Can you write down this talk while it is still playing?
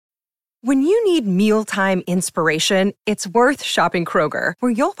When you need mealtime inspiration, it's worth shopping Kroger,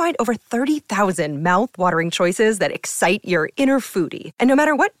 where you'll find over 30,000 mouth-watering choices that excite your inner foodie. And no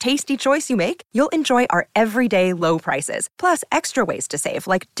matter what tasty choice you make, you'll enjoy our everyday low prices, plus extra ways to save,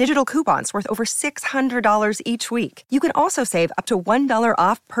 like digital coupons worth over $600 each week. You can also save up to $1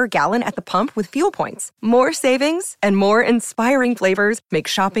 off per gallon at the pump with fuel points. More savings and more inspiring flavors make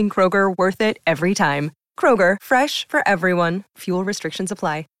shopping Kroger worth it every time. Kroger, fresh for everyone. Fuel restrictions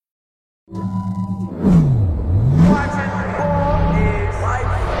apply.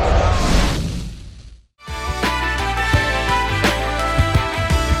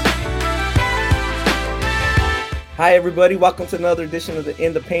 Hi, everybody. Welcome to another edition of the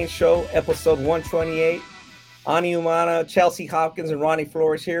In the Paint Show, episode 128. Ani Umana, Chelsea Hopkins, and Ronnie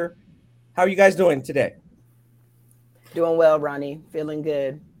Flores here. How are you guys doing today? Doing well, Ronnie. Feeling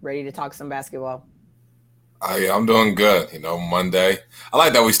good. Ready to talk some basketball. Yeah, I'm doing good. Monday. I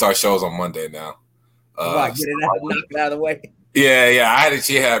like that we start shows on Monday now. Knock it out of the way. Yeah.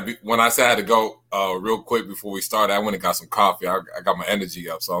 When I said I had to go real quick before we started, I went and got some coffee. I got my energy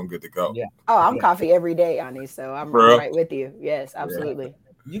up, so I'm good to go. Yeah. Oh, I'm coffee every day, Ani, so I'm right with you. Yes, absolutely.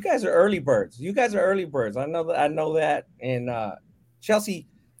 You guys are early birds. I know that. And Chelsea,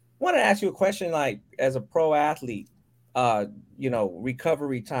 I want to ask you a question. Like, as a pro athlete,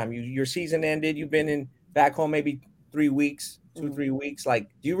 recovery time. Your season ended. You've been back home maybe 3 weeks, 3 weeks. Like,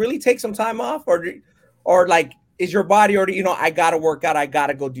 do you really take some time off, or like, is your body already, I got to work out, I got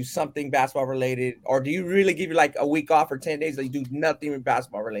to go do something basketball related? Or do you really give you like a week off or 10 days that you do nothing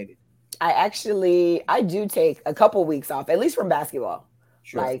basketball related? I do take a couple weeks off, at least from basketball.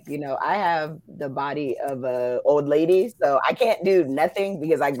 Sure. Like, I have the body of a old lady, so I can't do nothing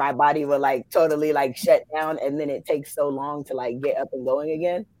because like my body will like totally like shut down, and then it takes so long to like get up and going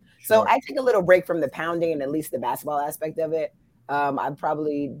again. Sure. So I take a little break from the pounding and at least the basketball aspect of it. I've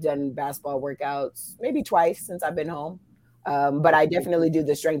probably done basketball workouts maybe twice since I've been home. But I definitely do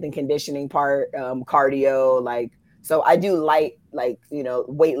the strength and conditioning part, cardio, like, so I do light, like,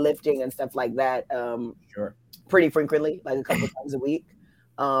 weightlifting and stuff like that. Sure. Pretty frequently, like a couple times a week.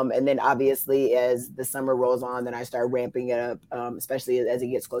 And then obviously as the summer rolls on, then I start ramping it up, especially as it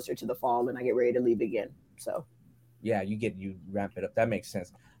gets closer to the fall and I get ready to leave again. So. Yeah, you ramp it up. That makes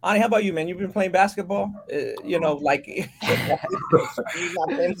sense. Ani, how about you, man? You've been playing basketball, you're not playing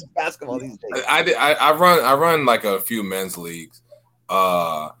basketball these days. I run like a few men's leagues.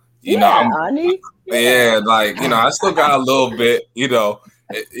 Ani? Yeah, like, I still got a little bit,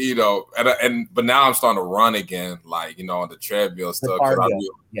 but now I'm starting to run again, like, on the treadmill stuff.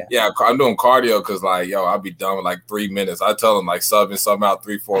 I'm doing cardio because like, I'll be done in like 3 minutes. I tell them like subbing something out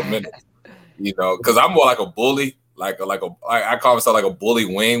 3-4 minutes, because I'm more like a bully. I call myself like a bully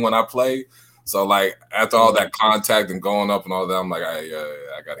wing when I play. So like after all that contact and going up and all that, I'm like, I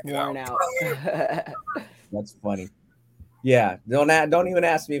gotta get out. That's funny. Yeah, don't even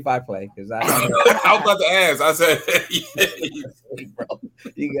ask me if I play because I was about to ask. I said, bro,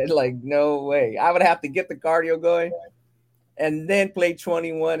 you guys like no way. I would have to get the cardio going and then play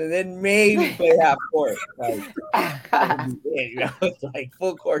 21 and then maybe play half court. It's like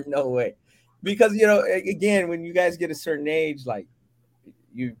full court, no way. Because, again, when you guys get a certain age, like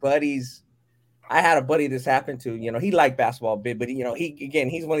your buddies, I had a buddy this happened to, he liked basketball a bit, but, he's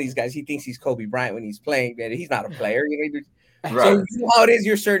one of these guys, he thinks he's Kobe Bryant when he's playing, man. He's not a player. Right. So you know how it is,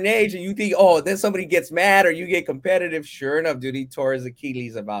 you're a certain age, and you think, then somebody gets mad or you get competitive. Sure enough, dude, he tore his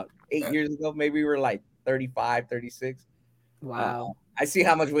Achilles about 8 years ago. Maybe we were like 35, 36. Wow. I see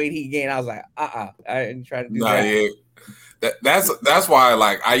how much weight he gained. I was like, I didn't try to do that. Yeah. That's why,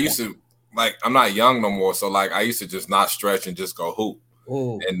 like, I used to, like, I'm not young no more, so like I used to just not stretch and just go hoop.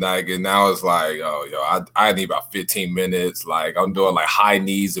 Ooh. And now it's like, I need about 15 minutes. Like I'm doing like high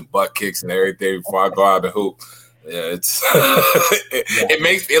knees and butt kicks and everything before I go out and hoop. Yeah,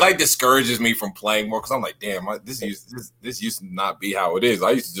 it like discourages me from playing more because I'm like, damn, this used to not be how it is.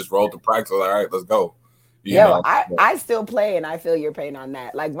 I used to just roll to practice. Like, all right, let's go. I still play and I feel your pain on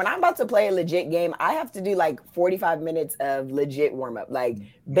that. Like when I'm about to play a legit game, I have to do like 45 minutes of legit warm up, like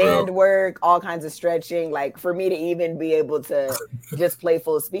band work, all kinds of stretching, like for me to even be able to just play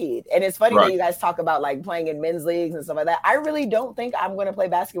full speed. And it's funny that you guys talk about like playing in men's leagues and stuff like that. I really don't think I'm going to play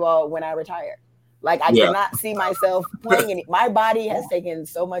basketball when I retire. Like I cannot see myself playing my body has taken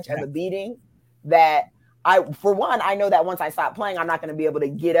so much of a beating that I know that once I stop playing, I'm not going to be able to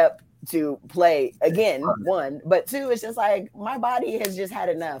get up to play again, one, but two, it's just like my body has just had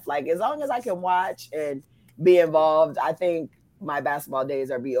enough. Like as long as I can watch and be involved, I think my basketball days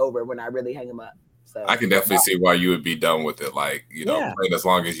are be over when I really hang them up. So I can definitely see why you would be done with it. Like, playing as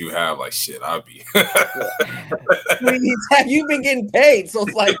long as you have, like, shit, I'd be. You've been getting paid, so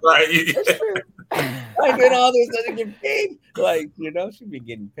it's like, right. That's true. I did all this, doesn't get paid. Like, she'd be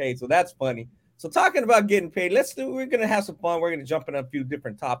getting paid. So that's funny. So talking about getting paid, we're going to have some fun. We're going to jump in a few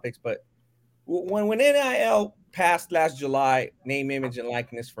different topics. But when NIL passed last July, name, image, and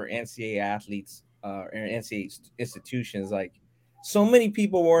likeness for NCAA athletes or NCAA institutions, like so many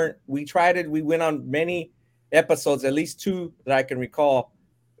people we tried it. We went on many episodes, at least 2 that I can recall,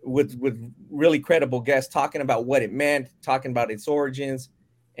 with really credible guests talking about what it meant, talking about its origins,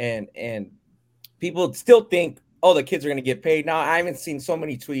 and people still think, oh, the kids are going to get paid now. I haven't seen so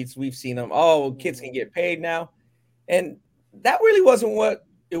many tweets. We've seen them. Oh, kids can get paid now. And that really wasn't what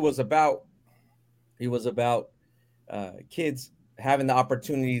it was about. It was about kids having the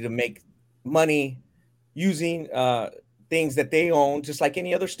opportunity to make money using things that they own, just like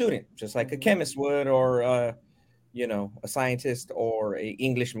any other student, just like a chemist would, or, a scientist or a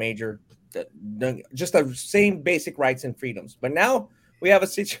English major, just the same basic rights and freedoms. But now we have a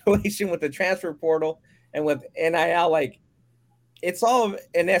situation with the transfer portal and with NIL, like it's all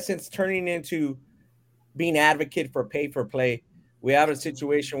in essence turning into being advocate for pay for play. We have a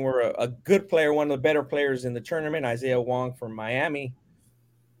situation where a good player, one of the better players in the tournament, Isaiah Wong from Miami,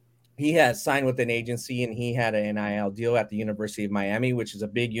 he has signed with an agency and he had an NIL deal at the University of Miami, which is a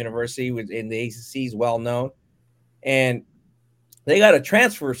big university in the ACC, is well known. And they got a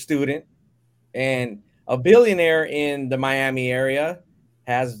transfer student, and a billionaire in the Miami area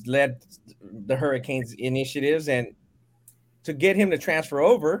has led the Hurricanes initiatives. And to get him to transfer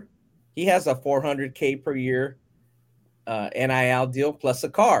over, he has a $400K per year NIL deal plus a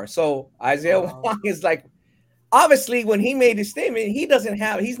car. So Isaiah Wong is like, obviously when he made his statement,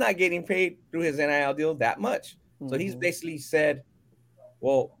 he's not getting paid through his NIL deal that much. So he's basically said,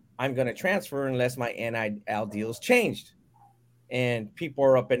 well, I'm going to transfer unless my NIL deal is changed. And people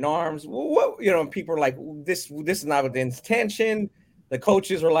are up in arms. Well, people are like, this is not with the intention. The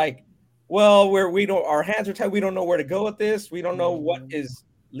coaches are like, well, our hands are tied. We don't know where to go with this. We don't know what is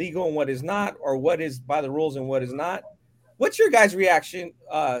legal and what is not, or what is by the rules and what is not. What's your guys' reaction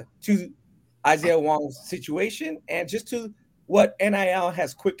to Isaiah Wong's situation and just to what NIL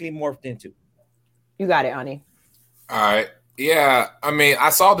has quickly morphed into? You got it, Ani. All right. Yeah, I mean, I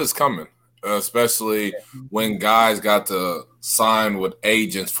saw this coming, especially when guys got to sign with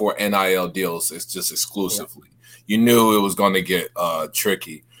agents for NIL deals. It's just exclusively. You knew it was going to get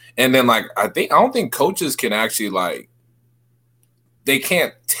tricky. And then, like, I don't think coaches can actually, they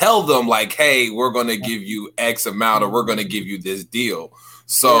can't tell them, like, hey, we're going to give you X amount or we're going to give you this deal.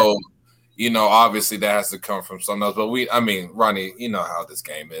 So, obviously that has to come from something else. But Ronnie, you know how this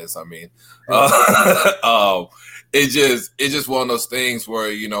game is. I mean, it's just one of those things where,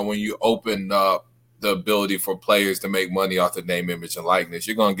 when you open up the ability for players to make money off the name, image, and likeness,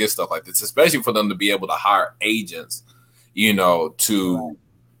 you're going to get stuff like this, especially for them to be able to hire agents,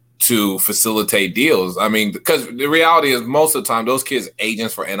 to facilitate deals. I mean, because the reality is most of the time, those kids'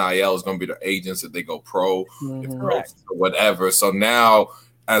 agents for NIL is going to be their agents if they go pro, or whatever. So now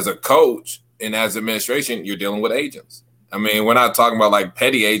as a coach and as administration, you're dealing with agents. I mean, we're not talking about like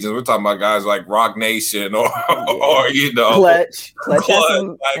petty agents. We're talking about guys like Rock Nation or Clutch has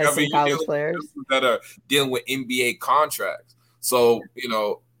some college players that are dealing with NBA contracts. So,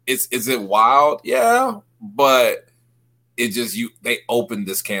 is it wild? Yeah, but it just they opened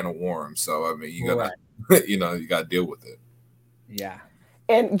this can of worms. So I mean, you gotta you gotta deal with it. Yeah.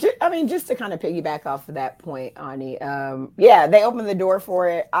 And just to kind of piggyback off of that point, Ani, they opened the door for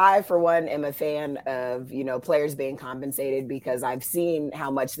it. I, for one, am a fan of, players being compensated because I've seen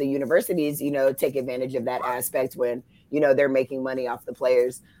how much the universities, take advantage of that aspect when, they're making money off the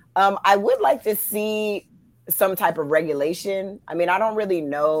players. I would like to see some type of regulation. I mean, I don't really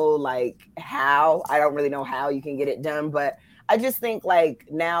know how you can get it done, but I just think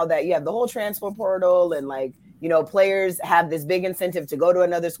now that you have the whole transfer portal and players have this big incentive to go to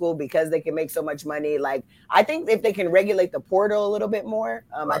another school because they can make so much money. I think if they can regulate the portal a little bit more,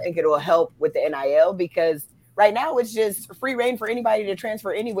 I think it will help with the NIL, because right now it's just free reign for anybody to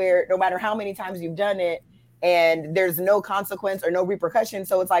transfer anywhere, no matter how many times you've done it. And there's no consequence or no repercussion.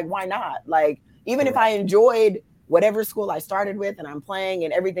 So it's why not? Even if I enjoyed whatever school I started with and I'm playing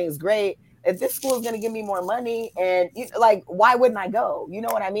and everything's great, if this school is going to give me more money and why wouldn't I go? You know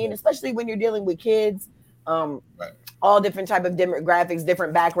what I mean? Especially when you're dealing with kids, all different type of demographics,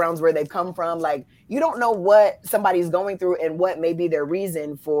 different backgrounds where they've come from. You don't know what somebody's going through and what may be their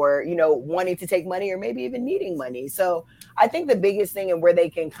reason for, wanting to take money or maybe even needing money. So I think the biggest thing and where they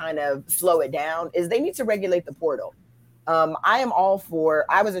can kind of slow it down is they need to regulate the portal. I am all for,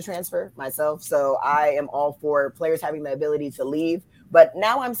 I was a transfer myself, so I am all for players having the ability to leave. But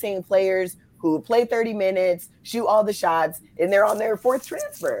now I'm seeing players who play 30 minutes, shoot all the shots, and they're on their fourth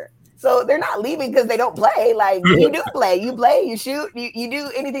transfer. So they're not leaving because they don't play. Like, you do play, you shoot, you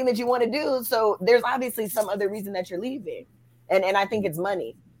do anything that you want to do. So there's obviously some other reason that you're leaving. And I think it's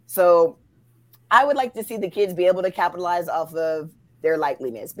money. So I would like to see the kids be able to capitalize off of their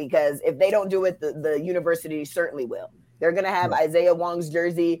likeliness, because if they don't do it, the university certainly will. They're going to have Isaiah Wong's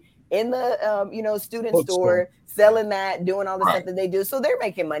jersey in the student store, selling that, doing all the stuff that they do. So they're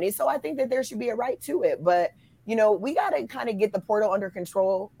making money. So I think that there should be a right to it. But, we got to kind of get the portal under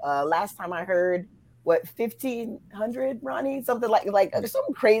control. Last time I heard, 1,500, Ronnie? Something like some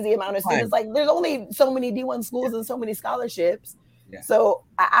crazy amount of students. Like, there's only so many D1 schools and so many scholarships. Yeah. So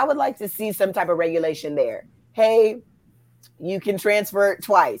I would like to see some type of regulation there. Hey, you can transfer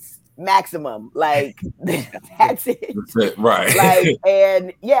twice maximum. Like, that's it. That's it, right? Like,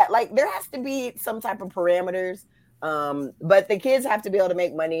 and yeah, like there has to be some type of parameters. But the kids have to be able to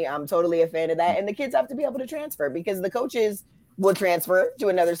make money. I'm totally a fan of that. And the kids have to be able to transfer, because the coaches will transfer to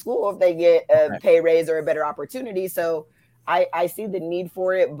another school if they get a pay raise or a better opportunity. So I see the need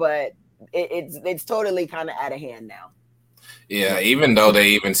for it, but it's totally kind of out of hand now. Yeah, even though they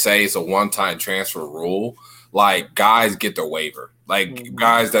even say it's a one-time transfer rule, like guys get their waiver. Like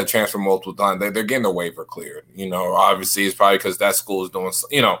guys that transfer multiple times, they're getting their waiver cleared. Obviously it's probably because that school is doing,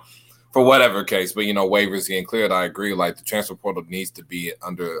 for whatever case, but waivers getting cleared. I agree. Like the transfer portal needs to be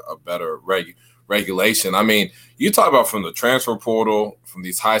under a better regulation. I mean, you talk about from the transfer portal, from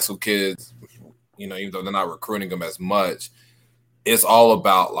these high school kids, even though they're not recruiting them as much, it's all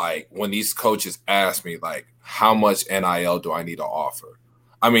about like when these coaches ask me like, how much NIL do I need to offer?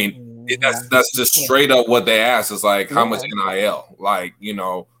 I mean, that's just straight up what they ask. Is like, how much NIL? Like,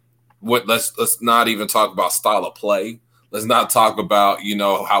 what? Let's not even talk about style of play. Let's not talk about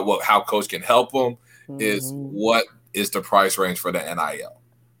how coach can help them. Is what is the price range for the NIL?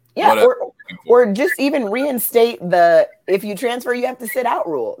 Yeah, or just even reinstate if you transfer, you have to sit out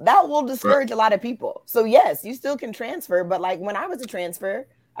rule. That will discourage a lot of people. So yes, you still can transfer, but like when I was a transfer,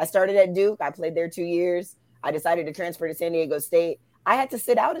 I started at Duke. I played there 2 years. I decided to transfer to San Diego State. I had to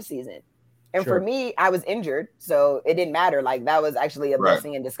sit out a season. And for me, I was injured, so it didn't matter. Like that was actually a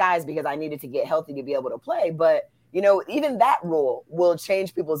blessing in disguise, because I needed to get healthy to be able to play. But, even that rule will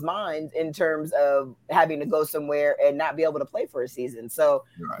change people's minds in terms of having to go somewhere and not be able to play for a season. So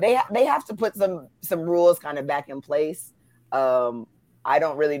they have to put some rules kind of back in place. I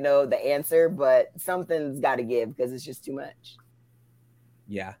don't really know the answer, but something's got to give, because it's just too much.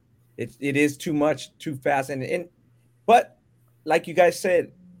 Yeah, it is too much, too fast. But like you guys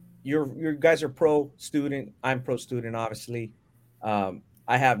said, you guys are pro student. I'm pro student, obviously. I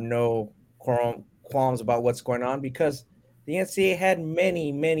have no qualms about what's going on, because the NCAA had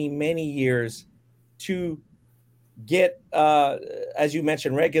many, many, many years to get, as you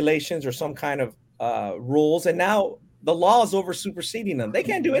mentioned, regulations or some kind of rules. And now the law is over superseding them. They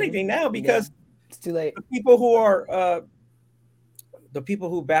can't do anything now because it's too late. The people who are the people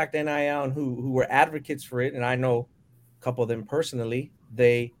who backed NIL and who were advocates for it, and I know a couple of them personally,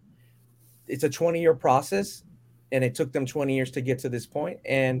 it's a 20-year process, and it took them 20 years to get to this point.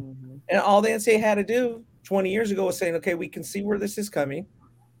 And all the NCAA had to do 20 years ago was saying, okay, we can see where this is coming.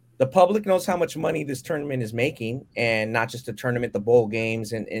 The public knows how much money this tournament is making, and not just the tournament, the bowl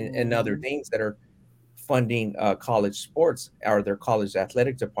games and other things that are funding college sports or their college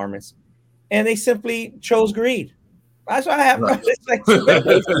athletic departments. And they simply chose greed. That's why I have like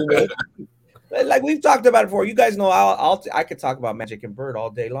we've talked about it before. You guys know I could talk about Magic and Bird all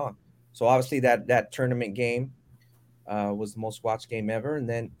day long. So obviously that tournament game was the most watched game ever. And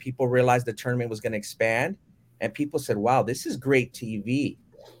then people realized the tournament was going to expand, and people said, wow, this is great TV.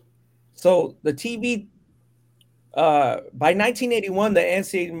 So the TV, by 1981, the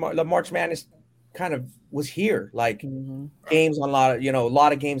NCAA, the March Madness kind of was here, like games on a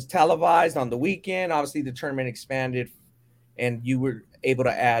lot of games televised on the weekend. Obviously the tournament expanded, and you were able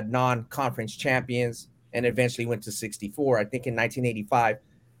to add non-conference champions, and eventually went to 64. I think in 1985,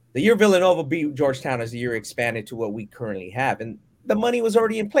 the year Villanova beat Georgetown is the year expanded to what we currently have. And the money was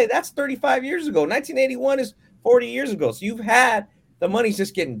already in play. That's 35 years ago. 1981 is 40 years ago. So you've had the money's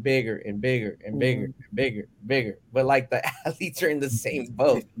just getting bigger and bigger and bigger and bigger and bigger. But like the athletes are in the same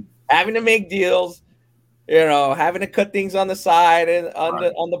boat, having to make deals, having to cut things on the side and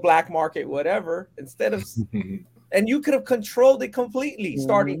on the black market, whatever, instead of and you could have controlled it completely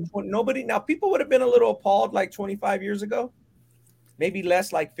starting nobody. Now people would have been a little appalled like 25 years ago, maybe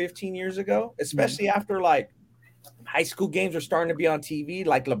less, like 15 years ago, especially after like high school games are starting to be on TV.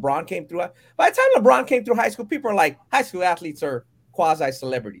 Like LeBron came through. By the time LeBron came through high school, people are like, high school athletes are quasi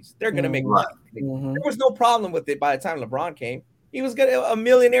celebrities. They're gonna make money. There was no problem with it by the time LeBron came. He was a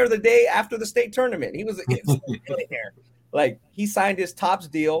millionaire the day after the state tournament. He was a millionaire. Like he signed his Topps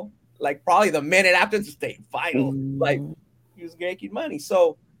deal, like probably the minute after the state final. Like he was making money.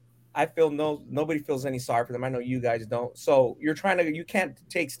 So I feel nobody feels any sorry for them. I know you guys don't. So you can't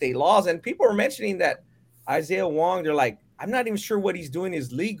take state laws. And people are mentioning that Isaiah Wong, they're like, I'm not even sure what he's doing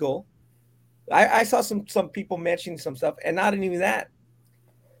is legal. I saw some people mentioning some stuff, and not even that.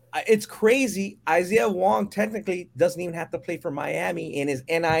 It's crazy. Isaiah Wong technically doesn't even have to play for Miami, and his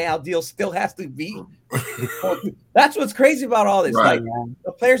NIL deal still has to be. That's what's crazy about all this. Right. Like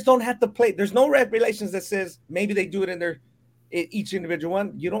the players don't have to play. There's no regulations that says maybe they do it in each individual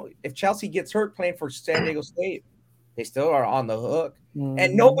one. You don't. If Chelsea gets hurt playing for San Diego State, they still are on the hook,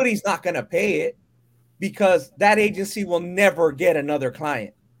 and nobody's not going to pay it because that agency will never get another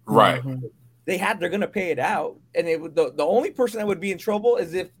client. Right. They're going to pay it out, and the only person that would be in trouble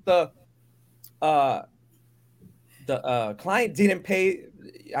is if the client didn't pay.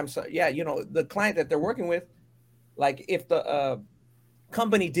 I'm sorry, the client that they're working with, like if the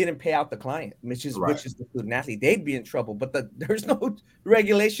company didn't pay out the client, which is the student athlete, they'd be in trouble. But there's no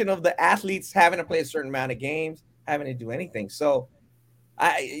regulation of the athletes having to play a certain amount of games, having to do anything. So,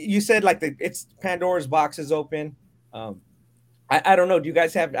 you said like it's Pandora's box is open. I don't know. Do you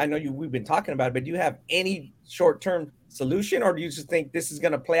guys have? I know we've been talking about it, but do you have any short-term solution, or do you just think this is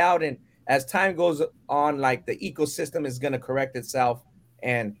going to play out, and as time goes on, like the ecosystem is going to correct itself,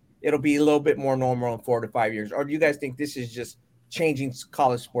 and it'll be a little bit more normal in 4 to 5 years, or do you guys think this is just changing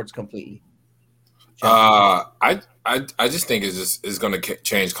college sports completely? I just think it's going to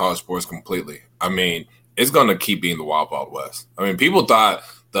change college sports completely. I mean, it's going to keep being the Wild Wild West. I mean, people thought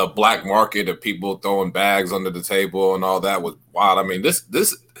the black market of people throwing bags under the table and all that was wild. I mean, this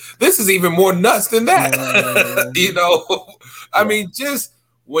is even more nuts than that. I mean, just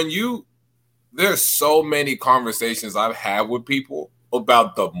there's so many conversations I've had with people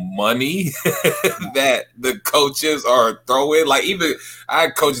about the money that the coaches are throwing. Like even I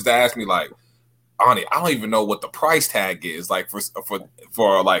had coaches that asked me like, Ani, I don't even know what the price tag is like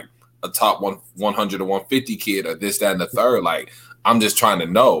for like a top 100 to 150 kid or this, that, and the third. Like, I'm just trying to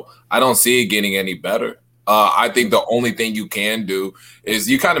know. I don't see it getting any better. I think the only thing you can do is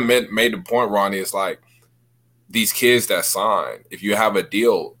you kind of made the point, Ronnie. It's like these kids that sign, if you have a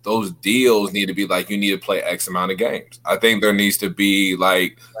deal, those deals need to be like you need to play X amount of games. I think there needs to be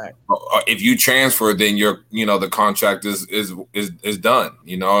like if you transfer, then the contract is done,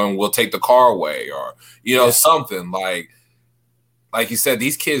 and we'll take the car away or something like you said,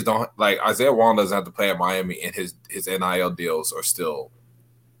 these kids don't like Isaiah Wong doesn't have to play at Miami, and his NIL deals are still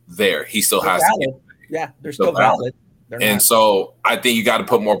there. He still has to. Yeah, they're still valid. So I think you got to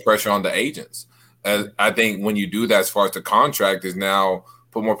put more pressure on the agents. I think when you do that, as far as the contract is now,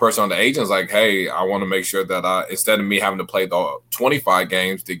 put more pressure on the agents. Like, hey, I want to make sure that instead of me having to play the 25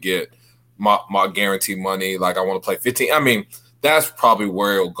 games to get my guaranteed money, like I want to play 15. I mean, that's probably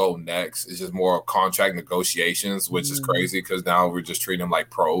where it'll go next. It's just more contract negotiations, which is crazy because now we're just treating them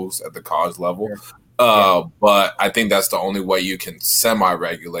like pros at the college level. But I think that's the only way you can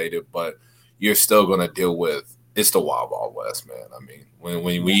semi-regulate it. But you're still going to deal with it's the Wild Wild West, man. I mean,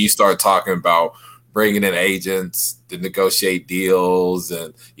 when you start talking about bringing in agents to negotiate deals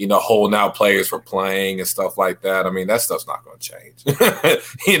and holding out players for playing and stuff like that, I mean that stuff's not going to change.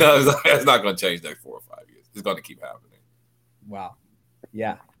 It's not going to change next 4 or 5 years. It's going to keep happening. Wow.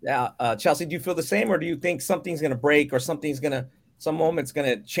 Yeah. Chelsea, do you feel the same, or do you think something's going to break or some moment's going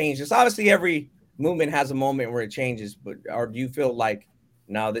to change? It's obviously every movement has a moment where it changes, or do you feel like,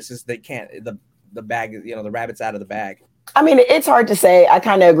 no, the bag, the rabbit's out of the bag? I mean, it's hard to say. I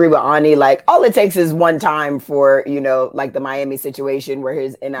kind of agree with Ani. Like all it takes is one time for, like the Miami situation where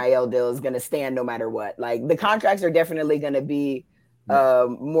his NIL deal is going to stand no matter what. Like the contracts are definitely going to be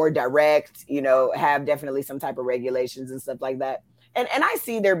more direct, have definitely some type of regulations and stuff like that. And I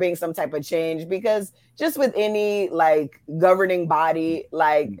see there being some type of change because just with any like governing body,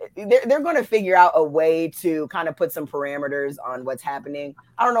 like they're going to figure out a way to kind of put some parameters on what's happening.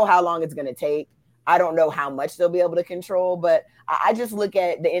 I don't know how long it's going to take. I don't know how much they'll be able to control, but I just look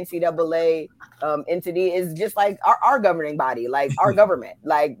at the NCAA entity is just like our governing body, like our government.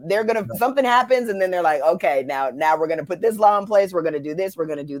 Like something happens and then they're like, okay, now we're gonna put this law in place. We're gonna do this. We're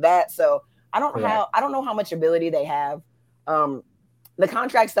gonna do that. So I don't know how much ability they have. The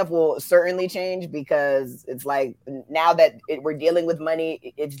contract stuff will certainly change because it's like now that we're dealing with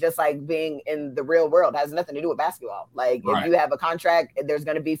money, it's just like being in the real world. It has nothing to do with basketball. Like if you have a contract, there's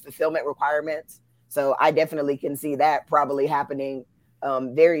going to be fulfillment requirements. So I definitely can see that probably happening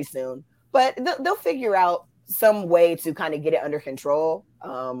very soon. But they'll figure out some way to kind of get it under control.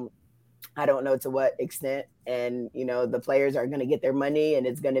 I don't know to what extent. And, you know, the players are going to get their money, and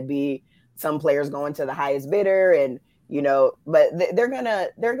it's going to be some players going to the highest bidder, and, you know, but they're going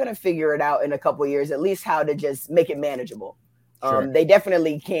to figure it out in a couple of years, at least how to just make it manageable. Sure. They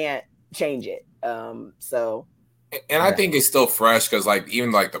definitely can't change it. So. And I think it's still fresh because, like,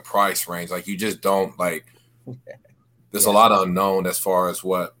 even like the price range, like, you just don't like. There's a lot of unknown as far as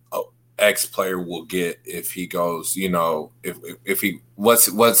what X player will get if he goes. You know, if he what's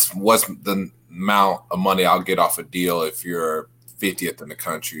the amount of money I'll get off a deal if you're 50th in the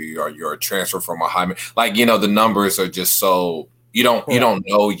country or you're a transfer from a high. Like, you know, the numbers are just so. You don't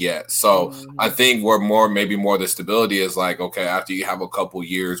know yet. So I think maybe more the stability is like, okay, after you have a couple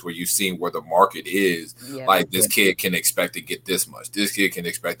years where you've seen where the market is, like this kid can expect to get this much. This kid can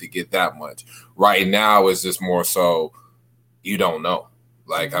expect to get that much. Right now is just more so you don't know.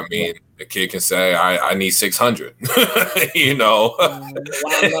 Like, I mean, the kid can say, I need 600, you know?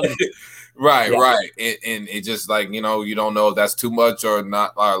 Right. And it just like, you know, you don't know if that's too much or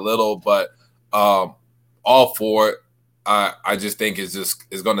not or a little, but all for it. I just think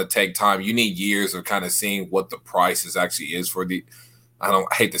it's going to take time. You need years of kind of seeing what the price actually is for the. I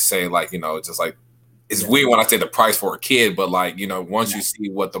hate to say it, like, you know, it's just like it's weird when I say the price for a kid, but like, you know, once you see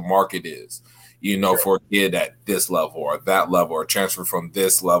what the market is, you know, for a kid at this level or that level or transfer from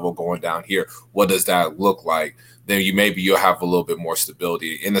this level going down here, what does that look like? Then you'll have a little bit more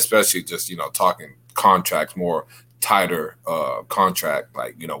stability, and especially just, you know, talking contracts, more tighter contract,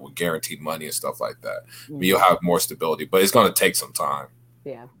 like, you know, with guaranteed money and stuff like that. You'll have more stability, but it's going to take some time.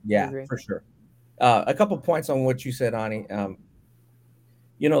 Yeah, for sure. A couple points on what you said, Ani.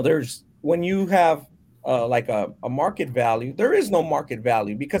 You know, when you have like a market value, there is no market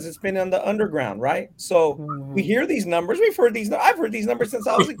value because it's been in the underground, right? So we hear these numbers. I've heard these numbers since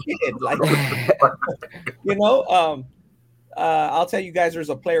I was a kid. Like, you know, I'll tell you guys, there's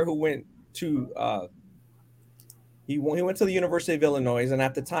a player who went to he went to the University of Illinois, and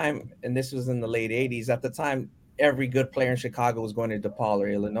at the time, and this was in the late 80s, at the time, every good player in Chicago was going to DePaul or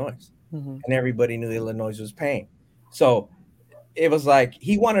Illinois, and everybody knew Illinois was paying. So it was like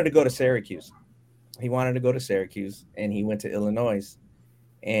he wanted to go to Syracuse. He wanted to go to Syracuse, and he went to Illinois,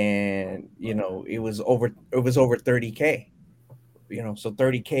 and, you know, it was over $30K. You know, so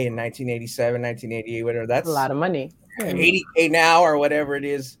 $30K in 1987, 1988, whatever. That's a lot of money. $80K now or whatever it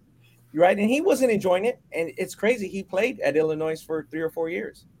is. Right. And he wasn't enjoying it. And it's crazy. He played at Illinois for 3 or 4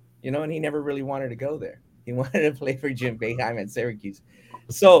 years, you know, and he never really wanted to go there. He wanted to play for Jim Boeheim at Syracuse.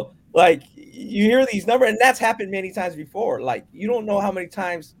 So, like, you hear these numbers, and that's happened many times before. Like, you don't know how many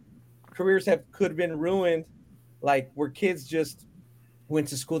times careers could have been ruined, like, where kids just went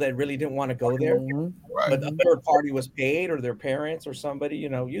to school that really didn't want to go there, but the third party was paid, or their parents or somebody. You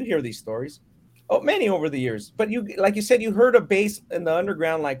know, you hear these stories. Oh, many over the years, but you, like you said, you heard a base in the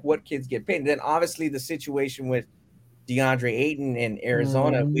underground, like what kids get paid. And then obviously the situation with DeAndre Ayton in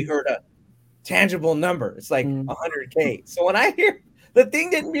Arizona, we heard a tangible number. It's like 100K. So when I hear the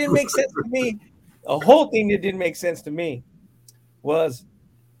thing that didn't make sense to me, the whole thing that didn't make sense to me was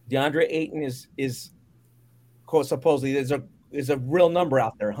DeAndre Ayton is quote, supposedly there's a real number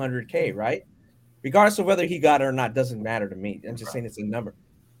out there, 100K, right? Regardless of whether he got it or not, doesn't matter to me. I'm just saying it's a number.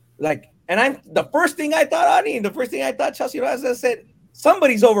 Like, and the first thing I thought, Chelsea, as I said,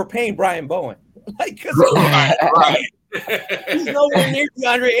 somebody's overpaying Brian Bowen. Like, because he's nowhere near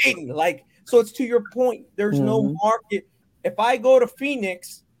DeAndre Ayton. Like, so it's to your point. There's no market. If I go to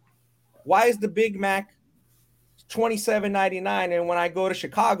Phoenix, why is the Big Mac $27.99? And when I go to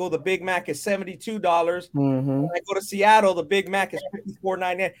Chicago, the Big Mac is $72. When I go to Seattle, the Big Mac is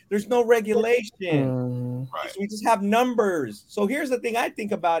 $54.99. There's no regulation. So we just have numbers. So here's the thing I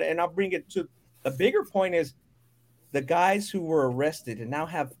think about it, and I'll bring it to the bigger point is the guys who were arrested and now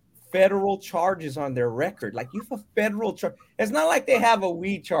have federal charges on their record. Like, you have a federal charge. It's not like they have a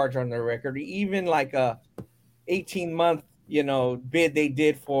weed charge on their record, or even like a 18-month, you know, bid they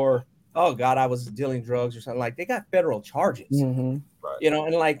did for, oh God, I was dealing drugs or something. Like, they got federal charges, you know,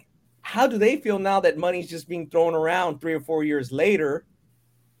 and like, how do they feel now that money's just being thrown around 3 or 4 years later?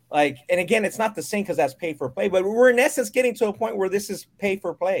 Like, and again, it's not the same because that's pay for play, but we're in essence getting to a point where this is pay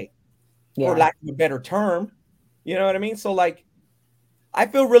for play, for lack of a better term. You know what I mean? So, like, I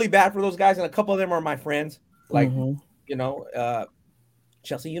feel really bad for those guys, and a couple of them are my friends. Like, you know,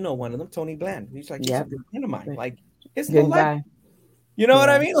 Chelsea, you know one of them, Tony Bland. He's like, he's a good friend of mine. Like, his whole life, you know what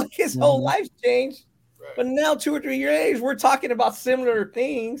I mean? Like, his whole life's changed. But now, 2 or 3 years age, we're talking about similar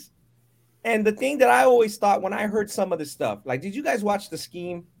things. And the thing that I always thought when I heard some of this stuff, like, did you guys watch The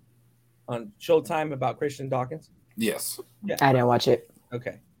Scheme? on Showtime about Christian Dawkins? Yes. Yeah. I didn't watch it.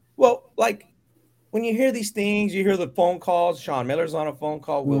 Okay. Well, like when you hear these things, you hear the phone calls. Sean Miller's on a phone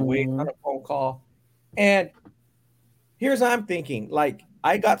call. Will Wade's on a phone call. And here's what I'm thinking. Like,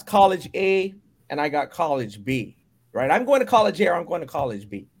 I got college A and I got college B, right? I'm going to college A or I'm going to college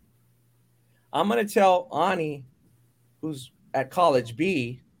B. I'm going to tell Ani, who's at college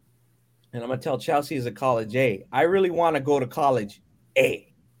B, and I'm going to tell Chelsea is at college A. I really want to go to college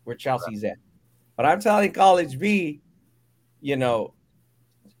A, where Chelsea's at. But I'm telling college B, you know,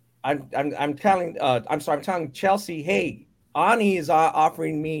 I'm telling Chelsea, hey, Ani is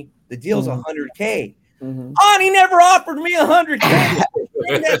offering me the deal's $100K. Ani never offered me $100K.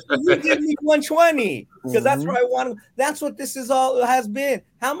 You give me 120 because that's what I want. That's what this is all has been.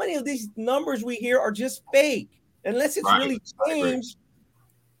 How many of these numbers we hear are just fake? Unless it's really changed.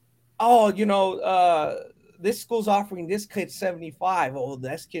 Oh, you know, this school's offering this kid 75. Oh,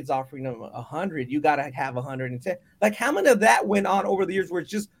 this kid's offering them 100. You got to have 110. Like, how many of that went on over the years where it's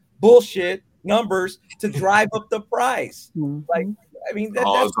just bullshit numbers to drive up the price? Like, I mean,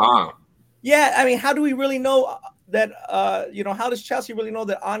 all the time. Yeah, I mean, how do we really know that? You know, how does Chelsea really know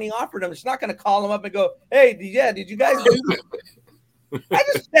that Ani offered him? It's not going to call him up and go, "Hey, did you guys do that?" I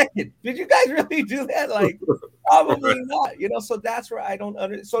just checked it. Did you guys really do that? Like, probably not. You know, so that's where I don't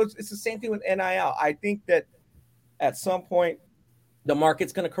understand. So it's the same thing with NIL. I think that at some point the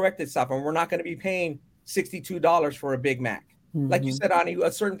market's going to correct itself, and we're not going to be paying $62 for a Big Mac, like you said, Ani.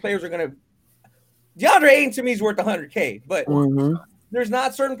 Certain players are going to. DeAndre Ayton to me is worth $100K, but there's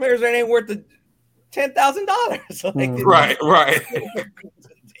not certain players that ain't worth the $10,000. Like, right.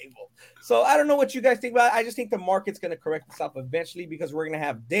 So I don't know what you guys think about it. I just think the market's going to correct itself eventually because we're going to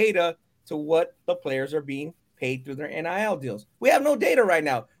have data to what the players are being paid through their NIL deals. We have no data right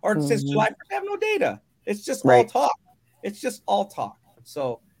now, or since July 1st, we have no data. It's just all talk. It's just all talk.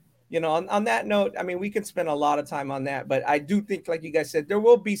 So, you know, on that note, I mean, we could spend a lot of time on that, but I do think, like you guys said, there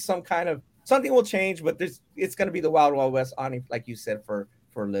will be some kind of something will change, but it's going to be the Wild Wild West, Ani, like you said, for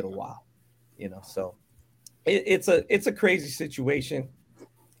a little while, you know. So it's a crazy situation,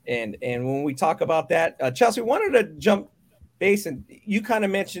 and when we talk about that, Chelsea wanted to jump base, and you kind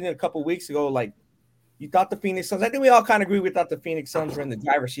of mentioned it a couple of weeks ago, like you thought the Phoenix Suns. I think we all kind of agree. We thought the Phoenix Suns were in the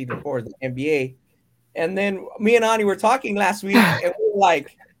driver's seat for the NBA, and then me and Ani were talking last week, and we were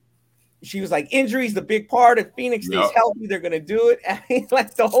like. She was like, injuries, the big part. If Phoenix stays healthy, they're going to do it. I mean,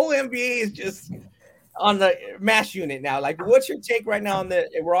 like the whole NBA is just on the mash unit now. Like, what's your take right now on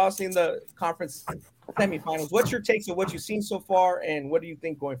we're all seeing the conference semifinals. What's your takes on what you've seen so far, and what do you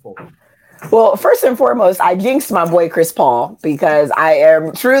think going forward? Well, first and foremost, I jinxed my boy Chris Paul because I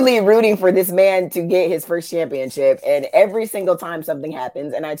am truly rooting for this man to get his first championship. And every single time something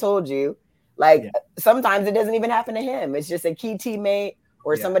happens, and I told you, sometimes it doesn't even happen to him. It's just a key teammate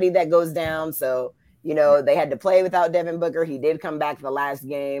or somebody that goes down. So, you know, they had to play without Devin Booker. He did come back the last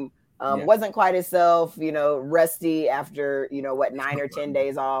game. Wasn't quite himself, you know, rusty after, 9 or 10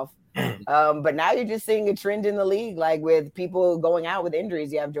 days off. But now you're just seeing a trend in the league, like with people going out with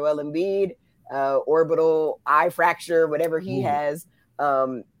injuries. You have Joel Embiid, orbital eye fracture, whatever he has.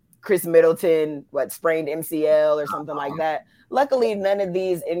 Chris Middleton, sprained MCL or something like that. Luckily, none of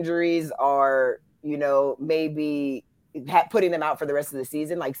these injuries are, maybe putting them out for the rest of the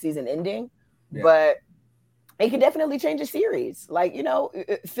season, like season ending, but it could definitely change a series. Like,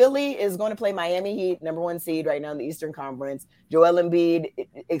 Philly is going to play Miami Heat, number 1 seed right now in the Eastern Conference. Joel Embiid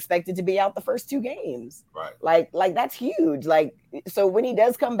expected to be out the first 2 games. Right. Like that's huge. Like, so when he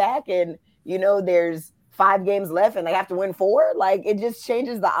does come back and, there's 5 games left and they have to win 4, like it just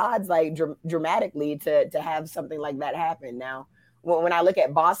changes the odds like dramatically to have something like that happen. Now, when I look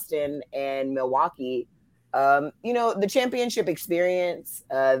at Boston and Milwaukee, the championship experience,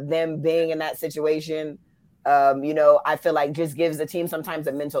 them being in that situation, I feel like just gives the team sometimes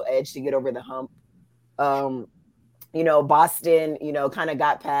a mental edge to get over the hump. Boston, kind of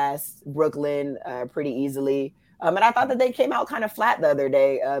got past Brooklyn pretty easily. And I thought that they came out kind of flat the other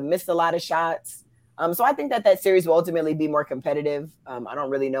day, missed a lot of shots. So I think that series will ultimately be more competitive. I don't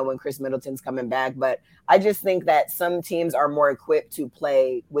really know when Chris Middleton's coming back, but I just think that some teams are more equipped to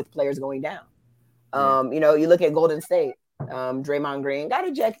play with players going down. You look at Golden State, Draymond Green got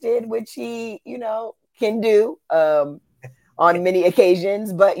ejected, which he, can do on many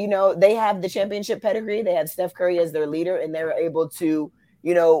occasions, but, they have the championship pedigree. They have Steph Curry as their leader, and they're able to,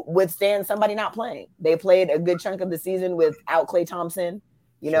 withstand somebody not playing. They played a good chunk of the season without Klay Thompson.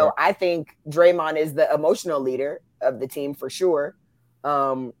 I think Draymond is the emotional leader of the team for sure.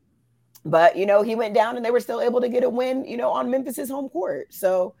 But, he went down and they were still able to get a win, on Memphis's home court.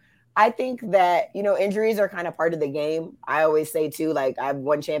 So, I think that, injuries are kind of part of the game. I always say too, like I've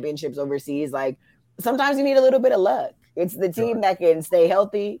won championships overseas. Like sometimes you need a little bit of luck. It's the team that can stay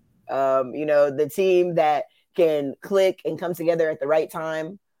healthy. The team that can click and come together at the right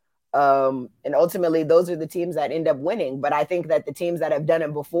time. And ultimately those are the teams that end up winning. But I think that the teams that have done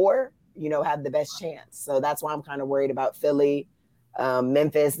it before, have the best chance. So that's why I'm kind of worried about Philly.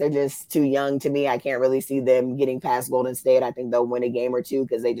 Memphis, they're just too young to me. I can't really see them getting past Golden State. I think they'll win a game or two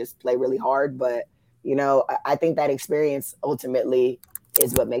because they just play really hard. But, I think that experience ultimately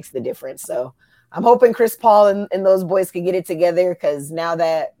is what makes the difference. So I'm hoping Chris Paul and those boys can get it together because now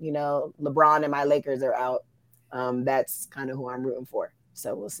that, LeBron and my Lakers are out, that's kind of who I'm rooting for.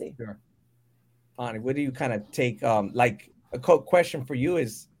 So we'll see. Sure. Ani, what do you kind of take? Like a question for you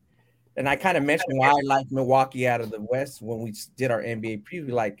is, and I kind of mentioned why I like Milwaukee out of the West when we did our NBA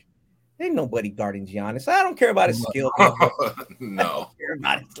preview. Like, ain't nobody guarding Giannis. I don't care about his skill. No. I don't care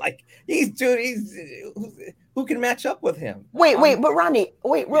about it. Like, he's who can match up with him? Wait, but Ronnie,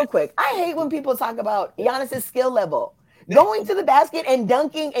 real quick. I hate when people talk about Giannis's skill level. Going to the basket and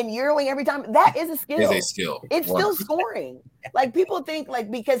dunking and euroing every time, that is a skill. It's a skill. It's still scoring. Like people think like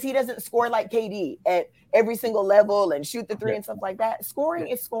because he doesn't score like KD at every single level and shoot the three and stuff like that. Scoring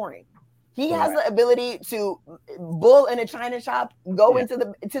is scoring. He has the ability to bull in a china shop, go into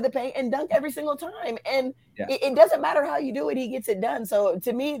the paint and dunk every single time. And it doesn't matter how you do it, he gets it done. So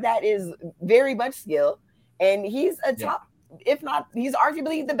to me, that is very much skill. And he's a top, if not, he's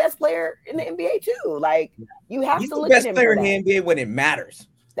arguably the best player in the NBA too. Like you have to look at him. He's the best player in the NBA when it matters.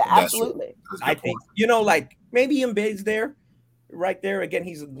 Absolutely. I think, like maybe Embiid's there. Right there again,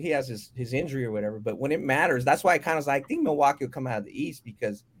 he has his injury or whatever, but when it matters, that's why I kind of like think Milwaukee will come out of the East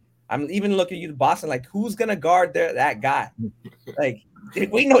because I'm even looking at you, Boston, like who's gonna guard that guy? Like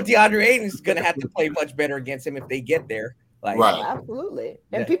we know DeAndre Ayton's gonna have to play much better against him if they get there. Like absolutely.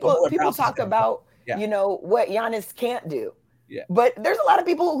 And people talk about what Giannis can't do. Yeah. But there's a lot of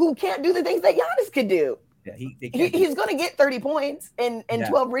people who can't do the things that Giannis could do. Yeah, he's gonna get 30 points and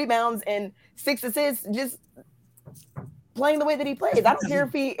 12 rebounds and 6 assists just playing the way that he plays. I don't care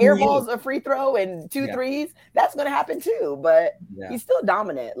if he airballs a free throw and 2 threes. That's going to happen too. But he's still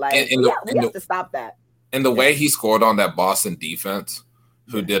dominant. Like we have to stop that. And the way he scored on that Boston defense,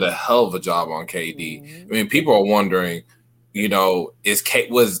 who did a hell of a job on KD. Mm-hmm. I mean, people are wondering,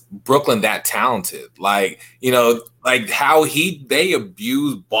 was Brooklyn that talented? Like, like how they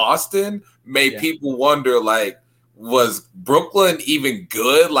abused Boston made people wonder, like, was Brooklyn even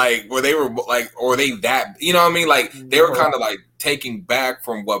good? Like, or they that, you know what I mean? Like, they were kind of like taking back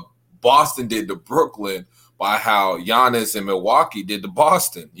from what Boston did to Brooklyn by how Giannis and Milwaukee did to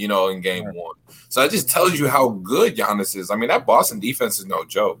Boston, in game one. So it just tells you how good Giannis is. I mean, that Boston defense is no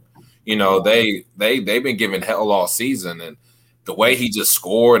joke. They've been giving hell all season, and the way he just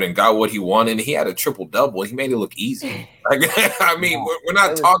scored and got what he wanted, and he had a triple-double. He made it look easy. Like, I mean, we're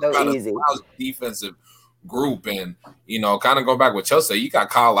not talking about a defensive group, and kind of go back with Chelsea. You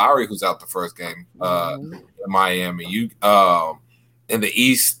got Kyle Lowry who's out the first game in Miami. You in the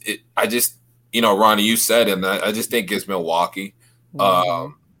East, Ronnie, you said it, and I just think it's Milwaukee.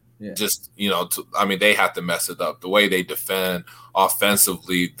 They have to mess it up the way they defend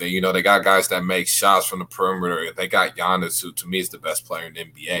offensively. They got guys that make shots from the perimeter. They got Giannis, who to me is the best player in the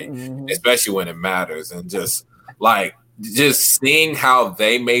NBA, especially when it matters. And just seeing how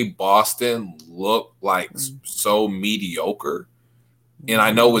they made Boston look like so mediocre. And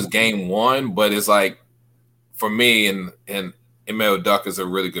I know it was game one, but it's like, for me, and Emil Duck is a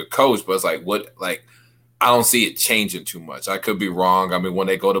really good coach, but it's like, I don't see it changing too much. I could be wrong. I mean, when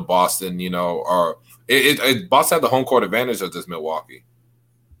they go to Boston, or Boston have the home court advantage or just Milwaukee?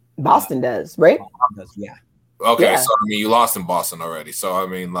 Boston does, right? Yeah. Okay, so I mean, you lost in Boston already. So I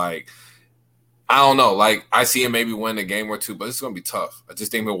mean, like, I don't know. Like, I see him maybe win a game or two, but it's going to be tough. I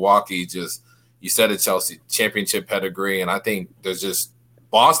just think Milwaukee you said it, Chelsea, championship pedigree, and I think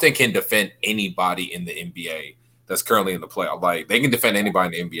Boston can defend anybody in the NBA that's currently in the playoff. Like, they can defend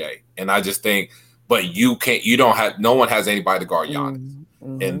anybody in the NBA, and I just think, but no one has anybody to guard Giannis.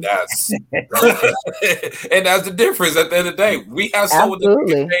 And that's the difference at the end of the day. We have someone that can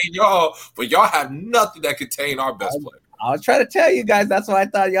contain y'all, but y'all have nothing that contain our best player. I was trying to tell you guys, that's why I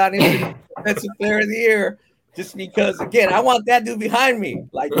thought Giannis was defensive player of the year. Just because, again, I want that dude behind me.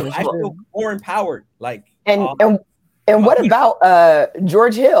 Like, I feel more empowered. Like, and what about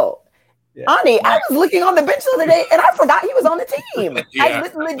George Hill? Yeah. Ani, I was looking on the bench the other day, and I forgot he was on the team. I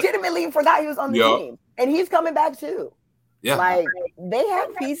legitimately forgot he was on the team, and he's coming back too. Yeah, like they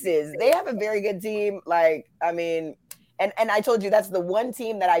have pieces. They have a very good team. Like, I mean, and I told you that's the one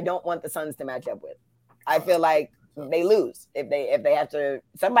team that I don't want the Suns to match up with. I feel like they lose. If they have to,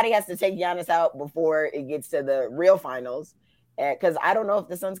 somebody has to take Giannis out before it gets to the real finals, because I don't know if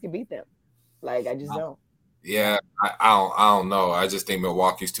the Suns can beat them. Like, I just don't. Yeah, I don't know. I just think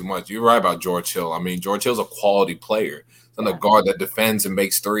Milwaukee's too much. You're right about George Hill. I mean, George Hill's a quality player. He's a guard that defends and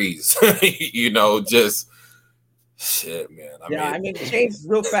makes threes. Just shit, man. I mean, it changed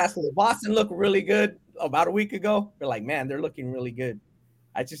real fast. Boston looked really good about a week ago. We're like, man, they're looking really good.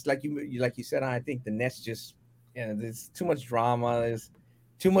 I just like you said. I think the Nets just, there's too much drama. There's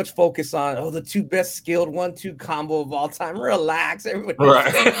too much focus on the two best skilled 1-2 combo of all time. Relax, everybody.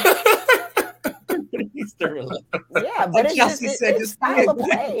 Right. Yeah, but it's Chelsea just said, it's style of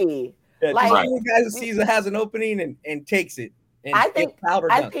play. Yeah, like, the guys who sees it has an opening and takes it. And I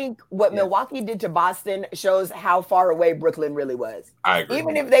think what Milwaukee did to Boston shows how far away Brooklyn really was. I agree.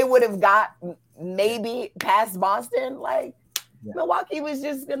 Even if they would have got maybe past Boston, Milwaukee was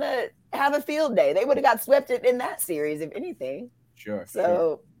just gonna have a field day. They would have got swept in that series, if anything. Sure.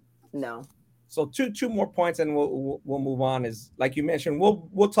 So no. So two more points, and we'll move on. Is like you mentioned,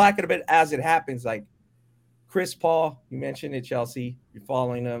 we'll talk it a bit as it happens. Like Chris Paul, you mentioned it, Chelsea. You're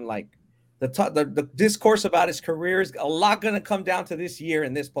following him. Like the discourse about his career is a lot going to come down to this year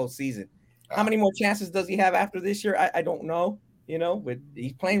and this postseason. How many more chances does he have after this year? I don't know. But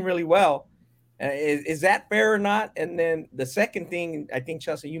he's playing really well. Is that fair or not? And then the second thing, I think,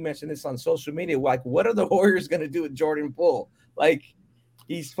 Chelsea, you mentioned this on social media. Like, what are the Warriors going to do with Jordan Poole? Like,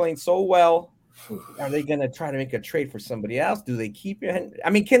 he's playing so well. Are they going to try to make a trade for somebody else? Do they keep him?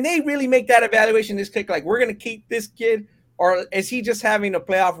 I mean, can they really make that evaluation this quick? Like, we're going to keep this kid, or is he just having a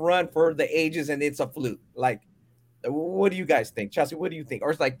playoff run for the ages and it's a fluke? Like, what do you guys think? Chelsea, what do you think?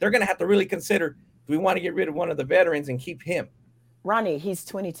 Or it's like they're going to have to really consider, do we want to get rid of one of the veterans and keep him? Ronnie, he's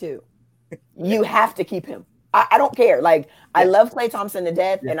 22. You have to keep him. I don't care. Like, I love Klay Thompson to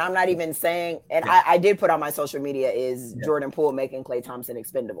death, and I'm not even saying, and I did put on my social media, is Jordan Poole making Klay Thompson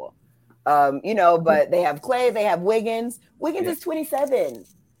expendable? But they have Klay, they have Wiggins. Wiggins is 27.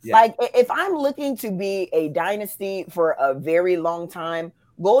 Yeah. Like, if I'm looking to be a dynasty for a very long time,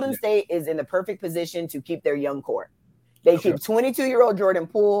 Golden State is in the perfect position to keep their young core. They keep 22-year-old Jordan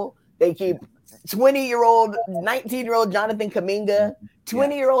Poole. They keep 20-year-old, 19-year-old Jonathan Kuminga,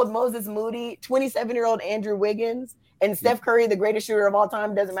 20-year-old Moses Moody, 27-year-old Andrew Wiggins, and Steph Curry, the greatest shooter of all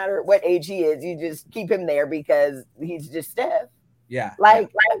time. Doesn't matter what age he is. You just keep him there because he's just Steph. Yeah.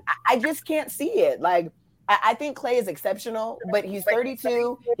 Like I just can't see it. Like, I think Klay is exceptional, but he's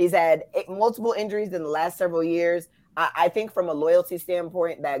 32. He's had multiple injuries in the last several years. I think from a loyalty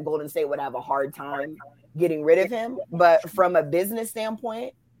standpoint that Golden State would have a hard time getting rid of him. But from a business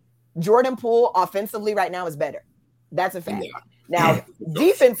standpoint, Jordan Poole offensively right now is better. That's a fact. Yeah. Now,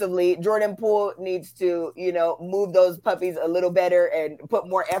 defensively, Jordan Poole needs to, move those puppies a little better and put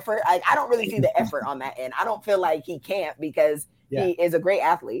more effort. I don't really see the effort on that end. I don't feel like he can't, because he is a great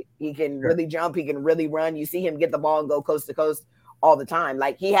athlete. He can really jump. He can really run. You see him get the ball and go coast to coast all the time.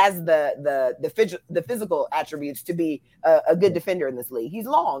 Like, he has the physical attributes to be a good defender in this league. He's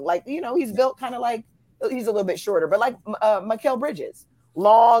long. Like, he's built kind of like, he's a little bit shorter, but like Mikal Bridges.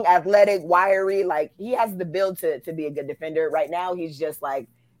 Long, athletic, wiry. Like, he has the build to be a good defender. Right now, he's just like,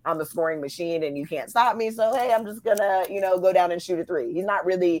 I'm a scoring machine and you can't stop me. So, hey, I'm just gonna, go down and shoot a three. He's not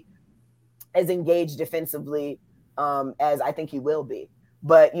really as engaged defensively as I think he will be.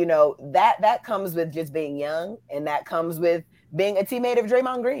 But, that comes with just being young, and that comes with being a teammate of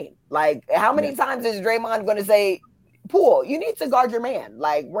Draymond Green. Like, how many times is Draymond going to say, Poole, you need to guard your man.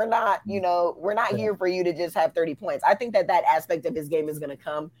 Like, we're not here for you to just have 30 points. I think that aspect of his game is going to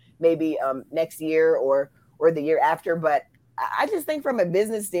come maybe next year or the year after. But I just think from a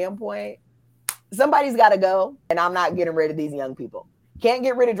business standpoint, somebody's got to go, and I'm not getting rid of these young people. Can't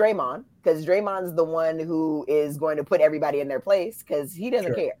get rid of Draymond, because Draymond's the one who is going to put everybody in their place, because he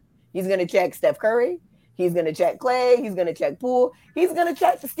doesn't care. He's going to check Steph Curry. He's going to check Klay. He's going to check Poole. He's going to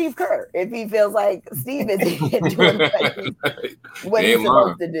check Steve Kerr if he feels like Steve isn't doing what he's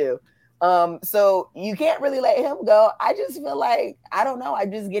supposed to do. So you can't really let him go. I just feel like, I don't know.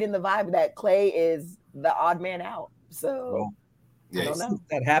 I'm just getting the vibe that Klay is the odd man out. So I don't know.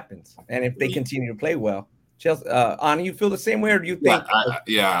 That happens. And if they continue to play well. Chelsea, Anna, you feel the same way, or do you think?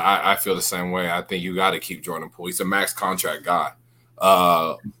 I feel the same way. I think you got to keep Jordan Poole. He's a max contract guy.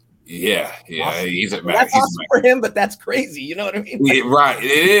 He's a max. That's awesome for him, but that's crazy. You know what I mean? Right, it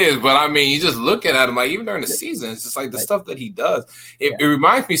is. But I mean, you just look at him, like, even during the season, it's just like the stuff that he does. It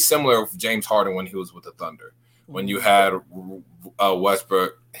reminds me similar of James Harden when he was with the Thunder, when you had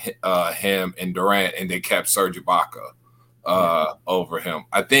Westbrook, him, and Durant, and they kept Serge Ibaka over him.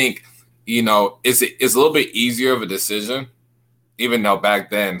 I think, it's a little bit easier of a decision, even though back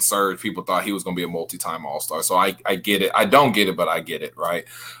then Serge, people thought he was going to be a multi-time All-Star. So I get it. I don't get it, but I get it, right?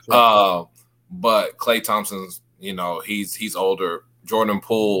 Sure. But Klay Thompson's, he's older. Jordan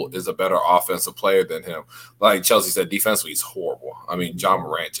Poole is a better offensive player than him. Like Chelsea said, defensively, he's horrible. I mean, John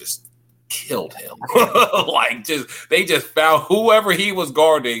Morant just killed him. They just found whoever he was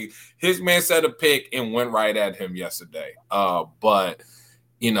guarding. His man set a pick and went right at him yesterday. But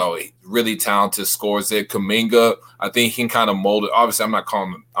really talented, scores it. Kuminga, I think he can kind of mold it. Obviously, I'm not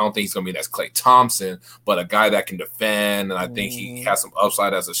calling him. I don't think he's going to be as Klay Thompson, but a guy that can defend, and I think he has some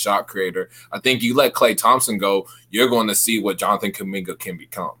upside as a shot creator. I think you let Klay Thompson go, you're going to see what Jonathan Kuminga can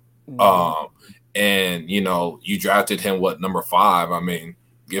become. And you drafted him number 5. I mean,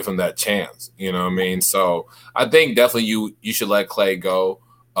 give him that chance. You know what I mean? So I think definitely you should let Klay go.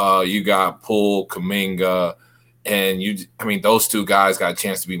 You got Poole, Kuminga. And those two guys got a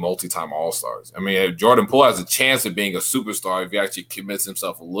chance to be multi-time All-Stars. I mean, Jordan Poole has a chance of being a superstar if he actually commits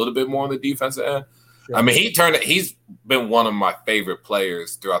himself a little bit more on the defensive end. Sure. I mean, he's been one of my favorite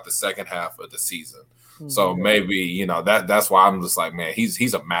players throughout the second half of the season. Mm-hmm. So maybe, that's why I'm just like, man,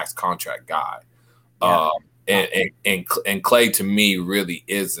 he's a max contract guy. Yeah. And Klay to me really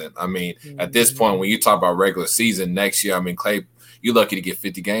isn't. I mean, at this point, when you talk about regular season next year, I mean, Klay, you're lucky to get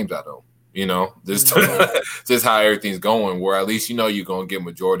 50 games out of him. This is how everything's going, where at least you're going to get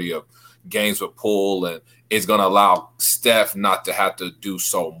majority of games with Poole, and it's going to allow Steph not to have to do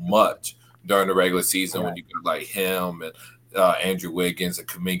so much during the regular season when you get like him and Andrew Wiggins and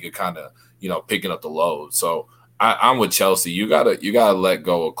Kuminga kind of, picking up the load. So I'm with Chelsea. You gotta let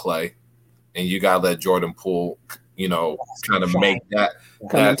go of Klay, and you gotta let Jordan Poole, kind of make that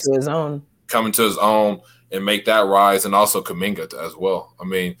come into his own and make that rise, and also Kuminga as well. I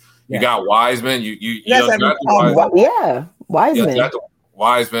mean. You got Wiseman. Wiseman.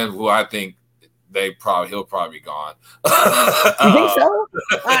 Wiseman, who I think he'll probably be gone. You think so?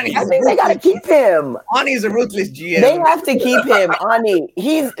 I think they got to keep him. Ani's a ruthless GM. They have to keep him. Ani,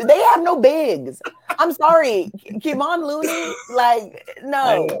 they have no bigs. I'm sorry, Kevon Looney.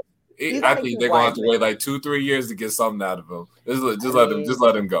 No. I think they're going to have to wait like 2-3 years to get something out of him. Just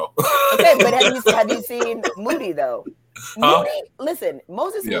let him go. Okay, but have you seen Moody though? Moody, listen,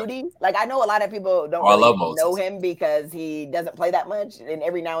 Moses Moody. Like, I know a lot of people don't really know him because he doesn't play that much, and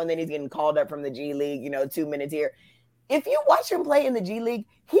every now and then he's getting called up from the G League. 2 minutes here. If you watch him play in the G League,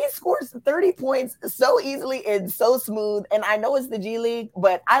 he scores 30 points so easily and so smooth. And I know it's the G League,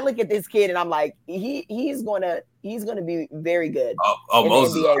 but I look at this kid and I'm like, he's gonna be very good.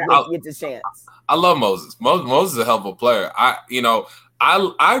 Moses, the NBA gets his chance. I love Moses. Moses is a hell of a player. I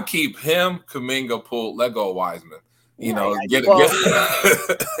keep him, Kuminga, Poole, let go of Wiseman. Get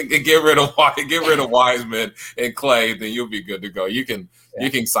rid of Wiseman and Klay, then you'll be good to go. You can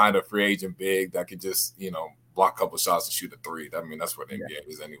sign a free agent big that could just block a couple shots and shoot a 3. I mean, that's what the NBA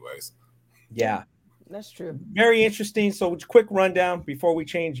is anyways. Yeah, that's true. Very interesting. So quick rundown before we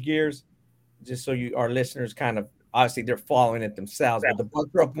change gears, just so our listeners kind of, obviously they're following it themselves, but the Bucks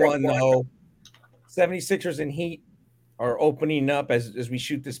are up 1-0. 76ers and Heat are opening up as we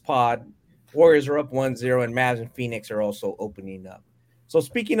shoot this pod. Warriors are up 1-0, and Mavs and Phoenix are also opening up. So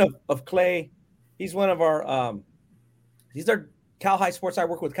speaking of Klay, he's one of our these are Cal High Sports. I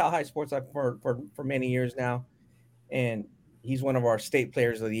work with Cal High Sports for many years now, and he's one of our state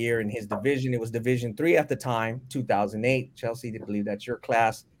players of the year in his division. It was Division III at the time, 2008. Chelsea, I believe that's your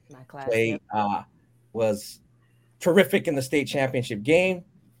class. My class. Klay was terrific in the state championship game.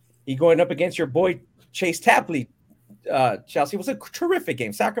 He going up against your boy Chase Tapley. Chelsea, was a terrific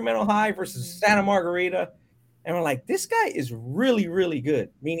game. Sacramento High versus Santa Margarita, and we're like, this guy is really, really good.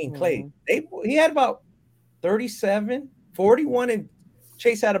 Meaning Klay, he had about 37, 41, and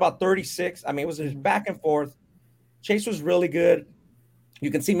Chase had about 36. I mean, it was just back and forth. Chase was really good.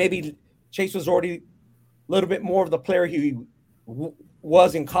 You can see maybe Chase was already a little bit more of the player he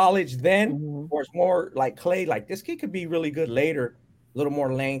was in college then, or it's more like Klay. Like, this kid could be really good later. A little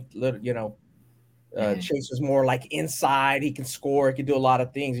more length, Chase was more like inside. He can score. He can do a lot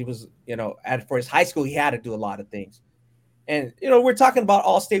of things. He was, for his high school, he had to do a lot of things. And, we're talking about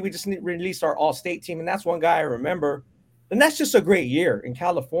All-State. We just released our All-State team, and that's one guy I remember. And that's just a great year in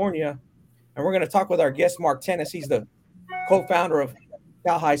California. And we're going to talk with our guest, Mark Tennis. He's the co-founder of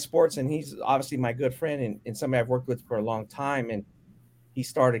Cal High Sports, and he's obviously my good friend and somebody I've worked with for a long time. And he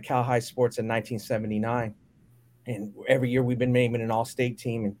started Cal High Sports in 1979. And every year we've been naming an all-state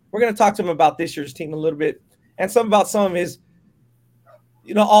team. And we're going to talk to him about this year's team a little bit and some of his,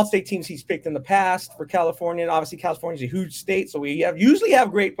 all-state teams he's picked in the past for California. And obviously California's a huge state, so we usually have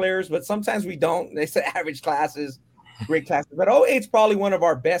great players, but sometimes we don't. They say average classes, great classes. But 08's probably one of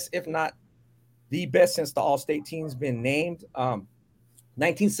our best, if not the best since the All-State team's been named.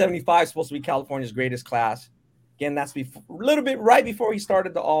 1975 is supposed to be California's greatest class. Again, that's a little bit right before he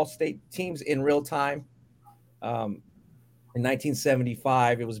started the All-State teams in real time. In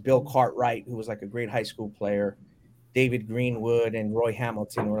 1975, it was Bill Cartwright, who was like a great high school player. David Greenwood and Roy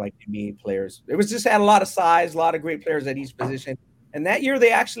Hamilton were like NBA players. It was just had a lot of size, a lot of great players at each position. And that year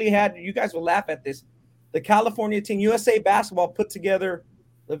they actually had, you guys will laugh at this, the California team, USA Basketball put together,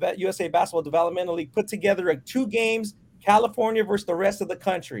 the USA Basketball Developmental League put together 2 games, California versus the rest of the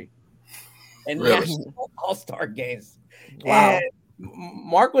country. And national all-star games. Wow. And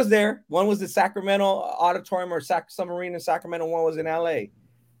Mark was there. One was the Sacramento Auditorium or Summer Arena in Sacramento. One was in LA.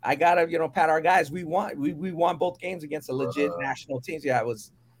 I gotta, pat our guys. We won both games against a legit national teams. Yeah, it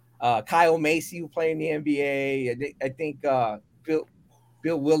was Kyle Macy who played in the NBA. I think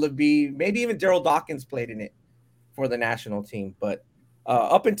Bill Willoughby, maybe even Daryl Dawkins played in it for the national team. But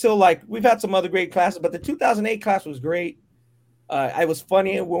up until we've had some other great classes, but the 2008 class was great. I was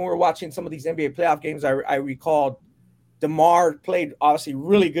funny when we were watching some of these NBA playoff games. I recalled DeMar played obviously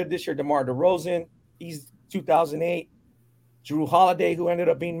really good this year. DeMar DeRozan, he's 2008. Drew Holiday, who ended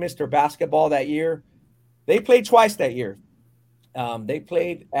up being Mr. Basketball that year. They played twice that year. They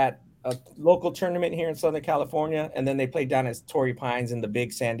played at a local tournament here in Southern California, and then they played down at Torrey Pines in the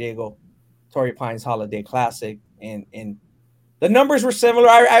big San Diego Torrey Pines Holiday Classic. And the numbers were similar.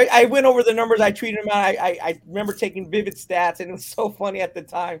 I went over the numbers. I tweeted them out. I remember taking vivid stats, and it was so funny at the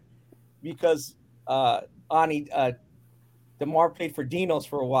time because DeMar played for Dino's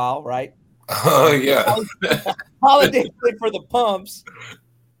for a while, right? Oh, yeah. Holiday played for the Pumps.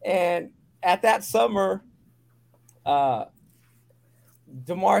 And at that summer, DeMar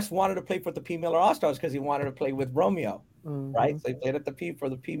wanted to play for the P. Miller All-Stars because he wanted to play with Romeo, right? So he played for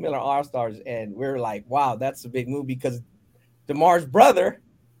the P. Miller All-Stars. And we were like, wow, that's a big move because DeMar's brother,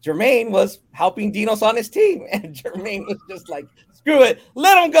 Jermaine, was helping Dinos on his team. And Jermaine was just like, screw it.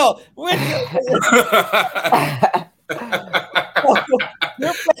 Let him go.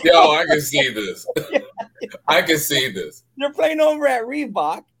 Yo, I can see this. I can see this. They're playing over at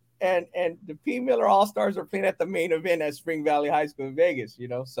Reebok, and the P. Miller All-Stars are playing at the main event at Spring Valley High School in Vegas,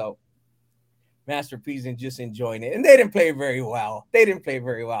 So Master P's and just enjoying it. And they didn't play very well. They didn't play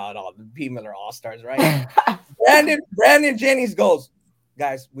very well at all, the P. Miller All-Stars, right? Brandon Jennings goes,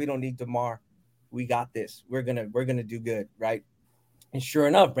 guys, we don't need DeMar. We got this. We're gonna do good, right? And sure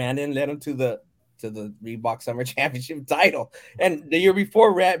enough, Brandon led him to the Reebok Summer Championship title. And the year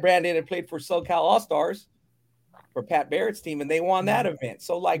before, Brandon had played for SoCal All-Stars for Pat Barrett's team, and they won that event.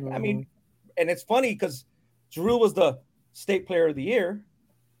 So, I mean, and it's funny because Drew was the state player of the year,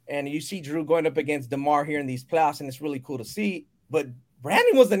 and you see Drew going up against DeMar here in these playoffs, and it's really cool to see. But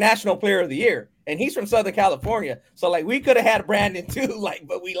Brandon was the national player of the year, and he's from Southern California. So, we could have had Brandon too,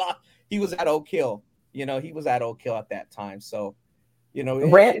 but we lost. He was at Oak Hill. He was at Oak Hill at that time. So,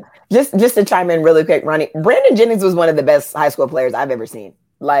 just to chime in really quick, Ronnie, Brandon Jennings was one of the best high school players I've ever seen.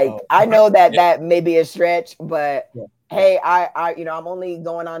 I know that may be a stretch, but hey, I'm only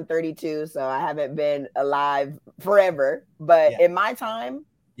going on 32, so I haven't been alive forever. But in my time,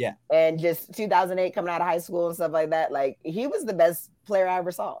 and just 2008 coming out of high school and stuff like that, he was the best player I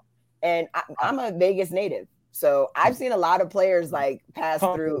ever saw. And I'm a Vegas native, so I've seen a lot of players pass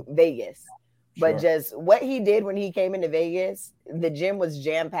through Vegas. But just what he did when he came into Vegas, the gym was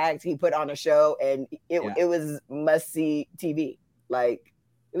jam-packed. He put on a show, and it was must-see TV.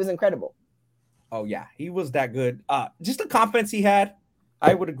 It was incredible. Oh, yeah. He was that good. Just the confidence he had,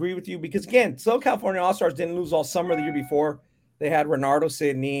 I would agree with you. Because, again, Southern California All-Stars didn't lose all summer the year before. They had Renardo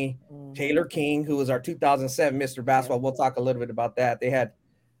Sidney, Taylor King, who was our 2007 Mr. Basketball. We'll talk a little bit about that. They had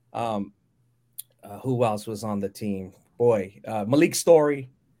who else was on the team? Malik Story.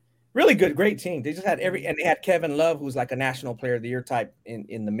 Really good, great team. They just had and they had Kevin Love, who's like a national player of the year type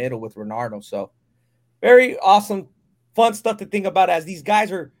in the middle with Renardo. So very awesome, fun stuff to think about as these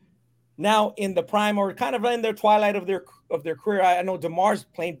guys are now in the prime or kind of in their twilight of their career. I know DeMar's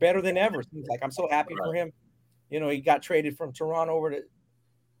playing better than ever. Seems like I'm so happy for him. He got traded from Toronto over to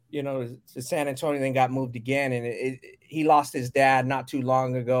to San Antonio, then got moved again. And he lost his dad not too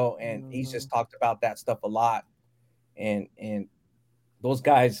long ago. And he's just talked about that stuff a lot. And those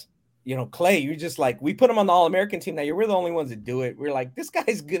guys, Clay, you're just we put him on the All-American team that year. We're the only ones that do it. We're like, this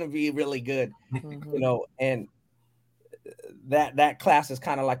guy's going to be really good, and that class is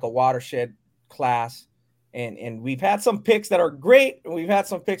kind of like a watershed class. And we've had some picks that are great, and we've had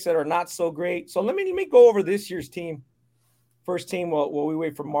some picks that are not so great. So let me go over this year's team. First team, while we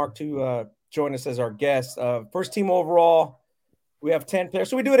wait for Mark to join us as our guest. First team overall, we have 10 players.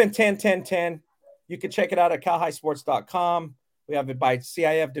 So we do it in 10, 10, 10. You can check it out at calhighsports.com. We have it by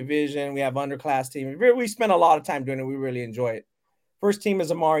CIF division. We have underclass team. We spend a lot of time doing it. We really enjoy it. First team is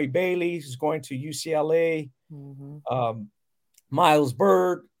Amari Bailey, who's going to UCLA. Miles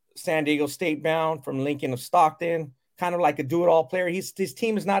Bird, San Diego State bound from Lincoln of Stockton, kind of like a do-it-all player. His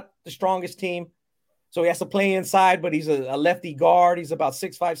team is not the strongest team, so he has to play inside, but he's a lefty guard. He's about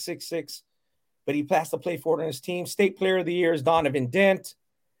 6'5", 6'6", but he has to play forward on his team. State Player of the Year is Donovan Dent,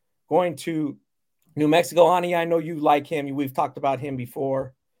 going to New Mexico. Ani, I know you like him. We've talked about him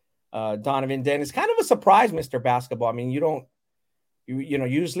before. Donovan Dent is kind of a surprise, Mr. Basketball. I mean,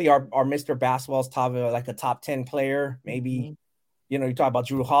 usually our Mr. Basketball is like a top 10 player, maybe. You talk about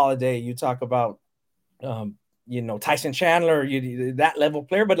Drew Holiday, you talk about, Tyson Chandler, that level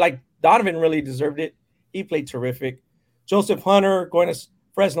player, but like Donovan really deserved it. He played terrific. Joseph Hunter going to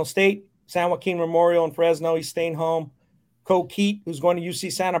Fresno State, San Joaquin Memorial in Fresno. He's staying home. Cole Keat, who's going to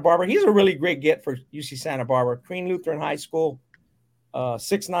UC Santa Barbara. He's a really great get for UC Santa Barbara. Crean Lutheran High School,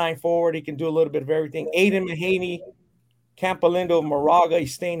 6'9" forward. He can do a little bit of everything. Aiden Mahaney, Campolindo Moraga.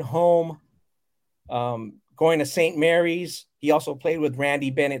 He's staying home. Going to St. Mary's. He also played with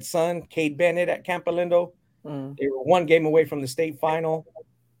Randy Bennett's son, Cade Bennett, at Campolindo. They were one game away from the state final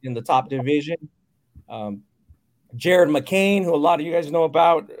in the top division. Jared McCain, who a lot of you guys know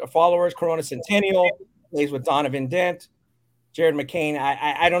about, followers, Corona Centennial, plays with Donovan Dent. Jared McCain,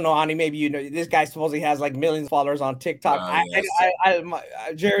 I don't know, Ani, maybe you know, this guy supposedly has like millions of followers on TikTok.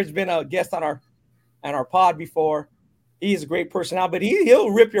 Jared's been a guest on our pod before. He's a great personality, but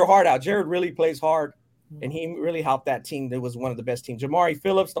he'll rip your heart out. Jared really plays hard, and he really helped that team. That was one of the best teams. Jamari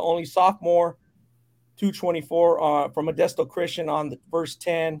Phillips, the only sophomore, 224 from Modesto Christian on the first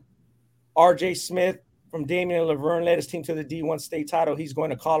 10. RJ Smith from Damian Laverne led his team to the D1 state title. He's going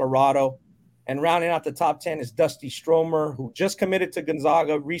to Colorado. And rounding out the top 10 is Dusty Stromer, who just committed to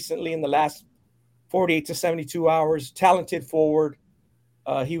Gonzaga recently in the last 48 to 72 hours. Talented forward.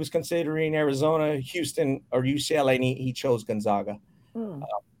 He was considering Arizona, Houston, or UCLA, and he chose Gonzaga. So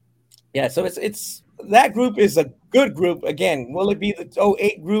it's that group is a good group. Again, will it be the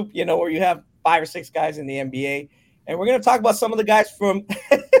 08 group, where you have 5 or 6 guys in the NBA? And we're going to talk about some of the guys from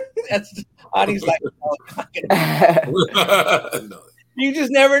that's Adi's like, you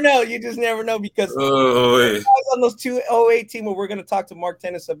just never know. You just never know because on those 208 team, what we're going to talk to Mark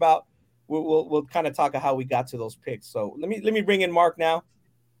Tennis about, we'll kind of talk about how we got to those picks. So let me bring in Mark now.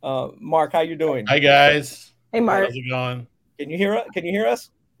 Mark, how you doing? Hi guys. Hey Mark. How's it going? Can you hear us?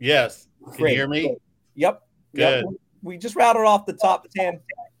 Yes. Can you hear me? Yep. Good. We just rattled off the top 10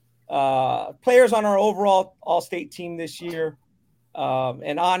 players on our overall all-state team this year.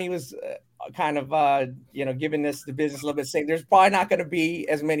 And Ani was kind of, giving us the business a little bit, saying there's probably not going to be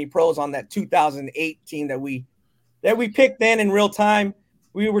as many pros on that 2008 team that we picked then in real time.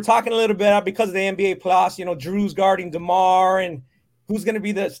 We were talking a little bit about because of the NBA playoffs, Drew's guarding DeMar, and who's going to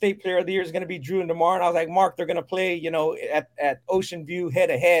be the state player of the year is going to be Drew and DeMar. And I was like, Mark, they're going to play, at Ocean View head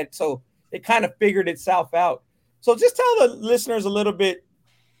to head. So it kind of figured itself out. So just tell the listeners a little bit,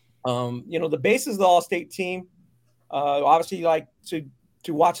 the basis of the all-state team. Obviously, you like to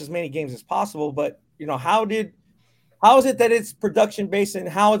watch as many games as possible, but how is it that it's production based, and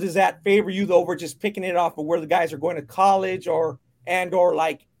how does that favor you over just picking it off of where the guys are going to college or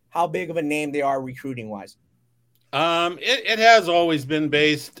like how big of a name they are recruiting wise? It has always been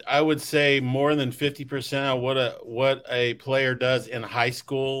based, I would say, more than 50% of what a player does in high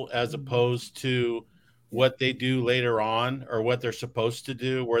school as opposed to what they do later on or what they're supposed to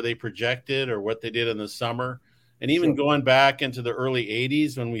do, where they projected or what they did in the summer. And even going back into the early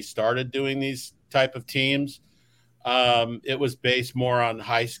 80s when we started doing these type of teams, it was based more on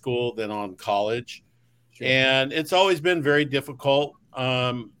high school than on college. Sure. And it's always been very difficult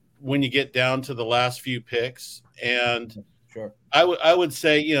when you get down to the last few picks. And sure, I would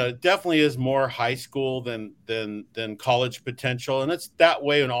say, it definitely is more high school than college potential. And it's that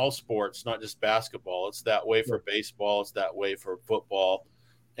way in all sports, not just basketball. It's that way for baseball. It's that way for football.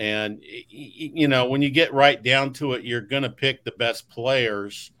 And, when you get right down to it, you're going to pick the best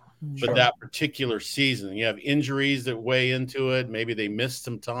players for that particular season. You have injuries that weigh into it. Maybe they missed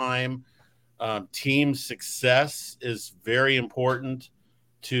some time. Team success is very important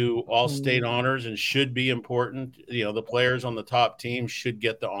to all state honors and should be important. The players on the top team should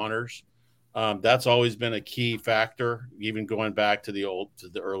get the honors. That's always been a key factor, even going back to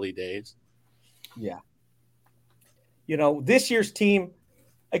the early days. Yeah. This year's team,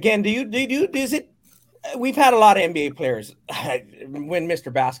 again, we've had a lot of NBA players win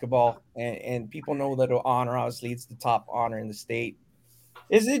Mr. Basketball, and people know that honor, obviously, it's the top honor in the state.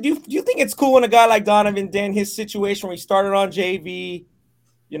 Do you think it's cool when a guy like Donovan Dent, his situation where he started on JV,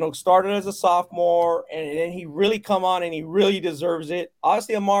 started as a sophomore, and then he really come on and he really deserves it.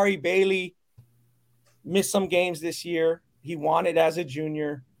 Obviously, Amari Bailey missed some games this year. He wanted as a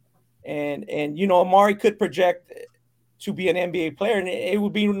junior, and Amari could project to be an NBA player, and it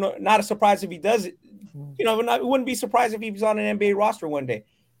would be not a surprise if he does it. It wouldn't be surprised if he was on an NBA roster one day.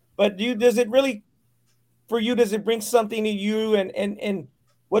 But does it bring something to you and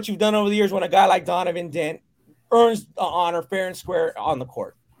what you've done over the years when a guy like Donovan Dent earns the honor fair and square on the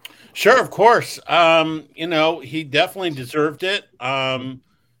court? Sure, of course. He definitely deserved it.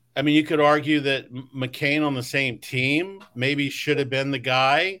 You could argue that McCain on the same team maybe should have been the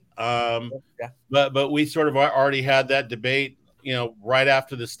guy. But we sort of already had that debate, right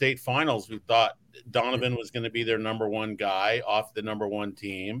after the state finals. We thought Donovan was going to be their number one guy off the number one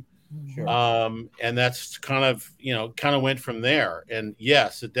team. Sure. And that's kind of went from there. And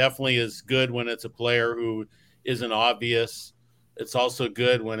yes, it definitely is good when it's a player who isn't obvious. It's also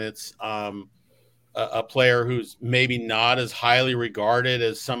good when it's a player who's maybe not as highly regarded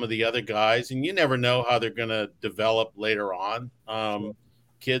as some of the other guys, and you never know how they're going to develop later on.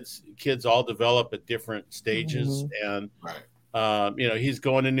 Kids all develop at different stages, and he's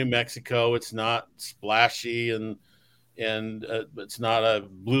going to New Mexico. It's not splashy and it's not a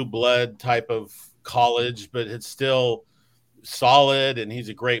blue blood type of college, but it's still solid, and he's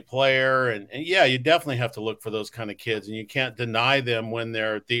a great player. And yeah, you definitely have to look for those kind of kids, and you can't deny them when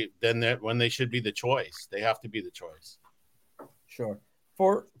when they should be the choice. They have to be the choice. Sure.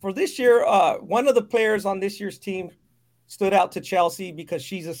 For this year, one of the players on this year's team stood out to Chelsea because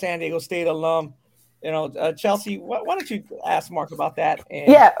she's a San Diego State alum. Chelsea, why don't you ask Mark about that?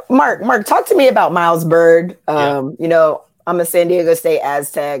 Mark, talk to me about Miles Bird. I'm a San Diego State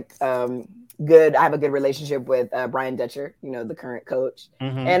Aztec. I have a good relationship with Brian Dutcher, the current coach,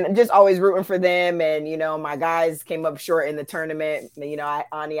 and just always rooting for them. And, my guys came up short in the tournament.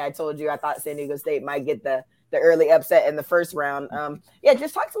 I told you, I thought San Diego State might get the early upset in the first round.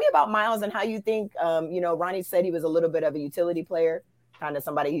 Just talk to me about Miles and how you think, Ronnie said he was a little bit of a utility player, kind of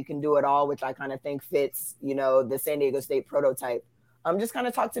somebody who can do it all, which I kind of think fits, the San Diego State prototype. Just kind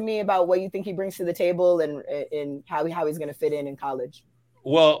of talk to me about what you think he brings to the table and how he's going to fit in college.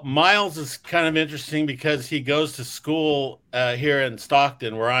 Well, Miles is kind of interesting because he goes to school here in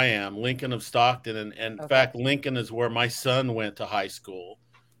Stockton, where I am, Lincoln of Stockton. And in fact, Lincoln is where my son went to high school.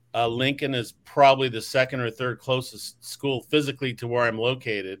 Lincoln is probably the second or third closest school physically to where I'm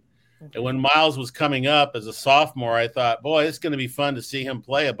located. And when Miles was coming up as a sophomore, I thought, boy, it's going to be fun to see him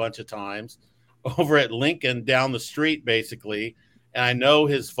play a bunch of times over at Lincoln down the street, basically. And I know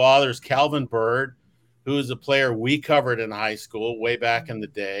his father's Calvin Bird, who is a player we covered in high school way back in the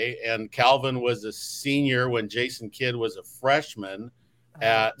day. And Calvin was a senior when Jason Kidd was a freshman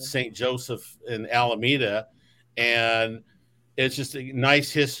at St. Joseph in Alameda. And it's just a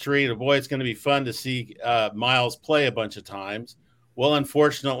nice history. And boy, it's going to be fun to see Miles play a bunch of times. Well,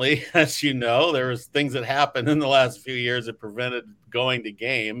 unfortunately, as you know, there was things that happened in the last few years that prevented going to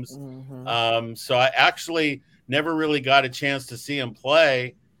games. So I actually never really got a chance to see him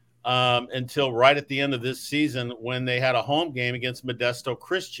play until right at the end of this season when they had a home game against Modesto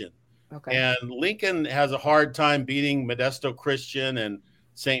Christian. And Lincoln has a hard time beating Modesto Christian and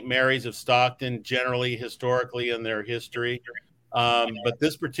St. Mary's of Stockton generally, historically, in their history. But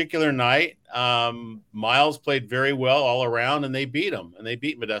this particular night, Miles played very well all around, and they beat him, and they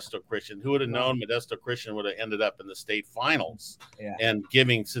beat Modesto Christian. Who would have known Modesto Christian would have ended up in the state finals and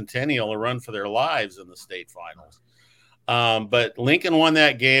giving Centennial a run for their lives in the state finals. But Lincoln won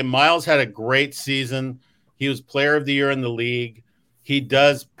that game. Miles had a great season. He was player of the year in the league. He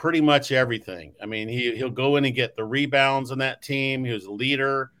does pretty much everything. I mean, he'll go in and get the rebounds on that team. He was a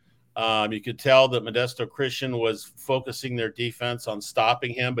leader. You could tell that Modesto Christian was focusing their defense on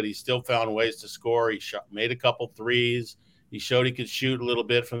stopping him, but he still found ways to score. He made a couple threes. He showed he could shoot a little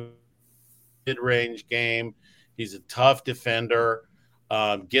bit from mid-range game. He's a tough defender,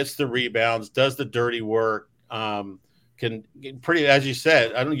 gets the rebounds, does the dirty work. Can pretty, as you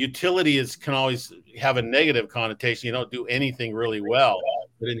said, utility can always have a negative connotation. You don't do anything really well,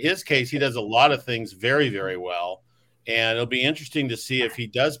 but in his case, he does a lot of things very, very well. And it'll be interesting to see if he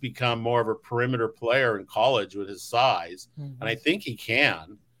does become more of a perimeter player in college with his size. And I think he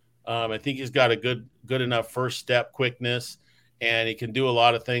can. I think he's got a good enough first step quickness, and he can do a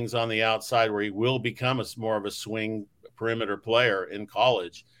lot of things on the outside where he will become more of a swing perimeter player in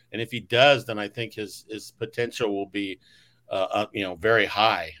college. And if he does, then I think his potential will be, very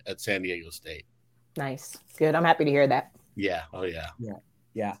high at San Diego State. Nice. Good. I'm happy to hear that. Yeah. Oh, yeah.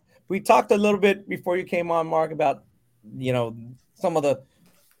 Yeah. We talked a little bit before you came on, Mark, about, some of the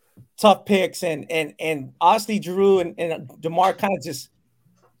tough picks and honestly, Drew and DeMar kind of just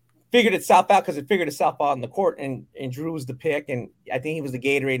figured itself out because it figured itself out on the court, and Drew was the pick, and I think he was the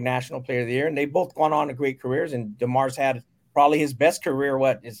Gatorade National Player of the Year, and they both gone on to great careers, and DeMar's had probably his best career,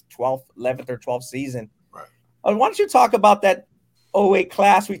 his 11th or 12th season. Right. Why don't you talk about that 08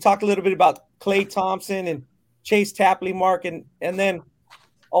 class? We talked a little bit about Klay Thompson and Chase Tapley, Mark, and then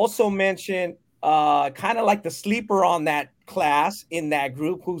also mention kind of like the sleeper on that class in that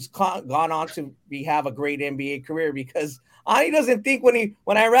group who's gone on to have a great NBA career, because Ani doesn't think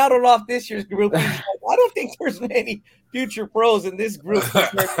when I rattled off this year's group, he's like, I don't think there's many future pros in this group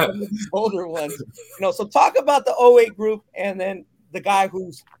compared to some of these older ones. So talk about the 08 group and then the guy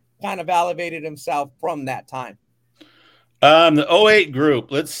who's kind of elevated himself from that time. The 08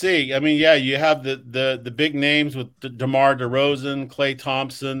 group, let's see. I mean, yeah, you have the big names with DeMar DeRozan, Klay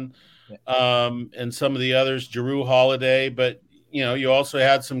Thompson, and some of the others, Jrue Holiday, but you also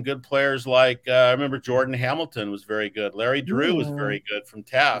had some good players like I remember Jordan Hamilton was very good. Larry Drew was very good from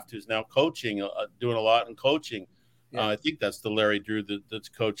Taft, who's now coaching, doing a lot in coaching. Yeah. I think that's the Larry Drew that's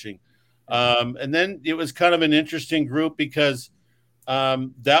coaching. And then it was kind of an interesting group because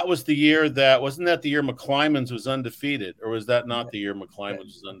that was the year wasn't that the year McClymans was undefeated, or was that not the year McClymans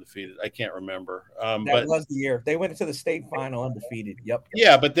was undefeated? I can't remember. That was the year they went into the state final undefeated. Yep.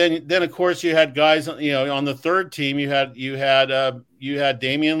 Yeah, but then of course you had guys, on the third team you had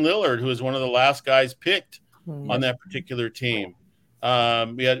Damian Lillard, who was one of the last guys picked on that particular team.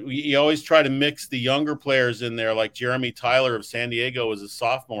 You always try to mix the younger players in there, like Jeremy Tyler of San Diego was a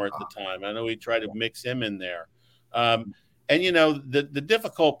sophomore at the time. I know we tried to mix him in there. And, the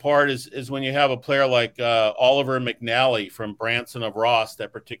difficult part is when you have a player like Oliver McNally from Branson of Ross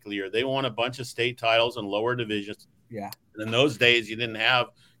that particular year. They won a bunch of state titles in lower divisions. Yeah. And in those days, you didn't have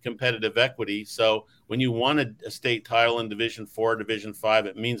competitive equity. So when you won a state title in Division 4, Division 5,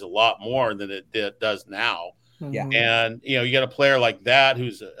 it means a lot more than it does now. Yeah. And, you got a player like that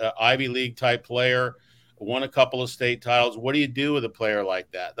who's an Ivy League type player, won a couple of state titles. What do you do with a player like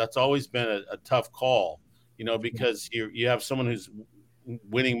that? That's always been a tough call. Because you have someone who's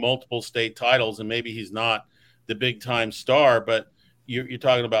winning multiple state titles, and maybe he's not the big time star, but you're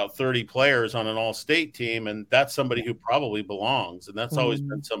talking about 30 players on an all-state team, and that's somebody who probably belongs. And that's always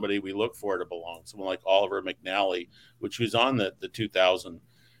been somebody we look for to belong. Someone like Oliver McNally, which was on the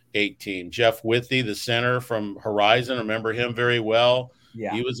 2008 team. Jeff Withey, the center from Horizon, remember him very well.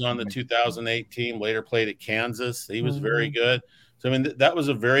 Yeah. He was on the 2008 team, later played at Kansas. He was very good. So, I mean, that was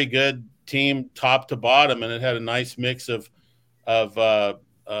a very good team top to bottom, and it had a nice mix of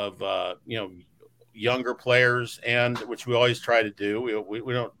younger players, and which we always try to do.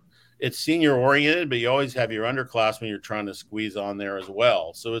 We don't. It's senior oriented, but you always have your underclassmen you're trying to squeeze on there as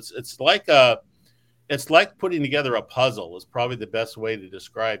well. So it's like putting together a puzzle is probably the best way to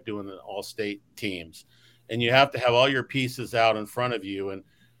describe doing the all-state teams, and you have to have all your pieces out in front of you,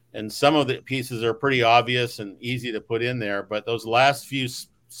 and some of the pieces are pretty obvious and easy to put in there, but those last few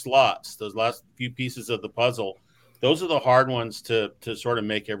slots, those last few pieces of the puzzle, those are the hard ones to sort of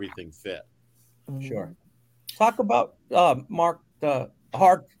make everything fit. Sure. Talk about Mark, the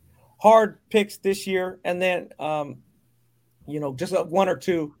hard picks this year, and then just one or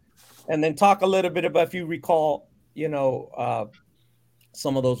two, and then talk a little bit about if you recall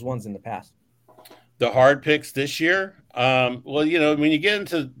some of those ones in the past. The hard picks this year. Well, when you get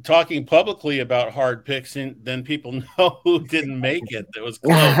into talking publicly about hard picks, then people know who didn't make it. That was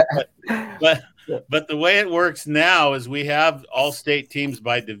close. but the way it works now is we have all-state teams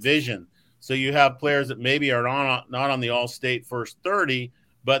by division. So you have players that maybe are not on the all-state first 30,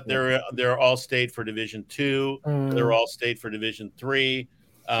 but they're all-state for Division 2. They're all-state for Division 3.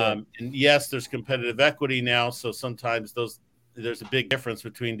 And yes, there's competitive equity now. So sometimes there's a big difference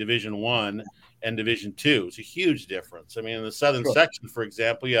between Division 1 and Division 2. It's a huge difference. I mean, in the Southern section, for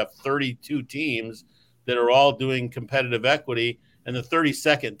example, you have 32 teams that are all doing competitive equity, and the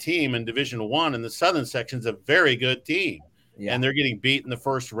 32nd team in Division 1 in the Southern section is a very good team. Yeah. And they're getting beat in the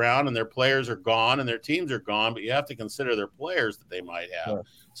first round, and their players are gone, and their teams are gone, but you have to consider their players that they might have. Sure.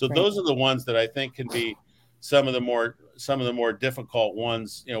 So those are the ones that I think can be some of the more difficult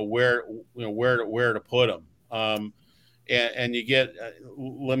ones, where to put them. And you get,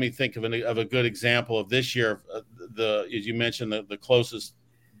 let me think of a good example of this year. As you mentioned, the closest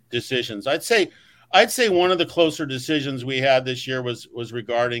decisions. I'd say one of the closer decisions we had this year was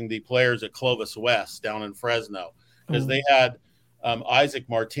regarding the players at Clovis West down in Fresno, because they had Isaac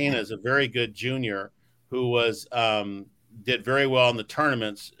Martinez, a very good junior, who was did very well in the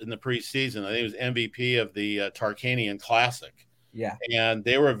tournaments in the preseason. I think he was MVP of the Tarkanian Classic. Yeah, and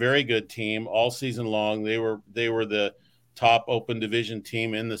they were a very good team all season long. They were the top open division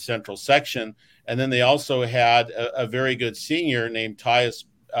team in the central section. And then they also had a very good senior named Tyus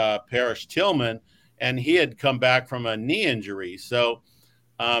Parrish Tillman, and he had come back from a knee injury. So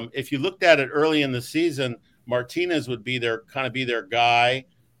if you looked at it early in the season, Martinez would be their guy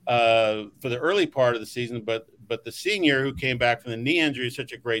for the early part of the season, but the senior who came back from the knee injury is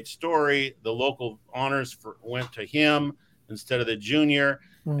such a great story. The local honors went to him instead of the junior.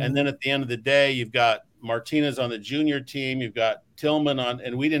 Mm-hmm. And then at the end of the day, you've got Martinez on the junior team. You've got Tillman on,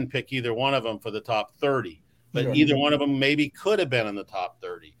 and we didn't pick either one of them for the top 30, but either one of them maybe could have been in the top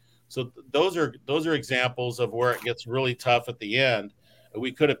 30. So those are examples of where it gets really tough at the end.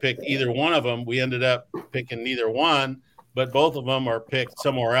 We could have picked either one of them. We ended up picking neither one, but both of them are picked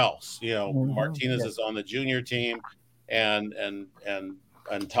somewhere else. Martinez is on the junior team, and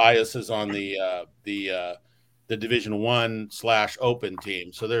Tyus is on the Division I / open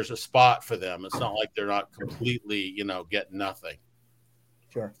team. So there's a spot for them. It's not like they're not completely, getting nothing.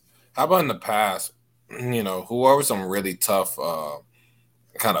 Sure. How about in the past? Who were some really tough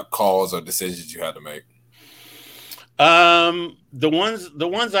kind of calls or decisions you had to make? The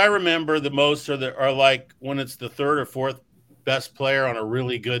ones I remember the most are like when it's the third or fourth best player on a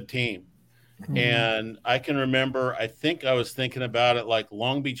really good team. Mm-hmm. And I can remember, I think I was thinking about it like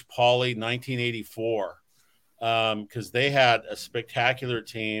Long Beach Poly 1984, because they had a spectacular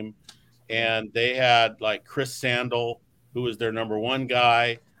team, and they had like Chris Sandel, who was their number one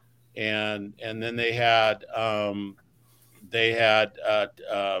guy. And then they had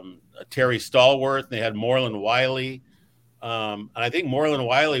Terry Stallworth, and they had Moreland Wiley. And I think Moreland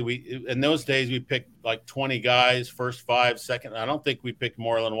Wiley, in those days, we picked like 20 guys, first 5, second. I don't think we picked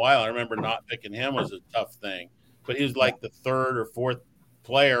Moreland Wiley. I remember not picking him was a tough thing, but he was like the third or fourth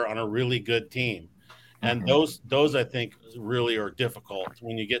player on a really good team. And those I think really are difficult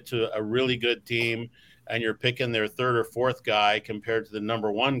when you get to a really good team and you're picking their third or fourth guy compared to the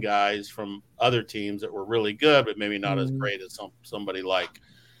number one guys from other teams that were really good, but maybe not as great as somebody like,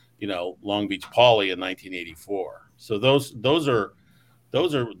 Long Beach Poly in 1984. So those are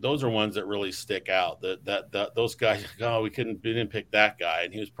ones that really stick out. That those guys, we didn't pick that guy,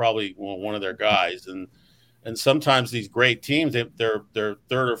 and he was probably one of their guys. And sometimes these great teams, their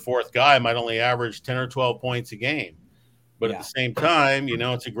third or fourth guy might only average 10 or 12 points a game. But at the same time,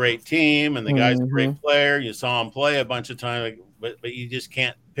 it's a great team, and the guy's a great player. You saw him play a bunch of times, but you just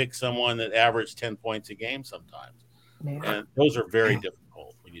can't pick someone that averaged 10 points a game sometimes. Yeah. And those are very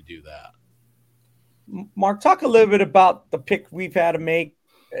difficult when you do that. Mark, talk a little bit about the pick we've had to make.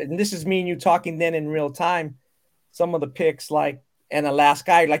 And this is me and you talking then in real time. Some of the picks, and the last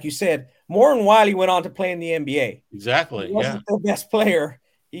guy, like you said, Moreland Wiley went on to play in the NBA. Exactly. He wasn't the best player.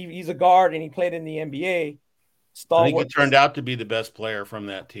 He's a guard, and he played in the NBA. I think it turned out to be the best player from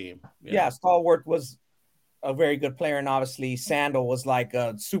that team. Yeah, Stallworth was a very good player, and obviously Sandel was like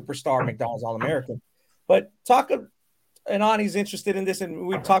a superstar McDonald's All-American. But and Ani's interested in this, and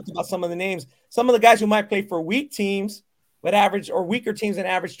we talked about some of the names. Some of the guys who might play for weak teams, but weaker teams and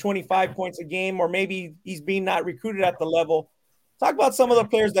average 25 points a game, or maybe he's being not recruited at the level. Talk about some of the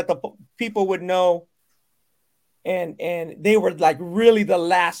players that the people would know, and they were like really the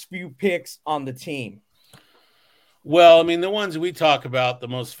last few picks on the team. Well, I mean, the ones we talk about the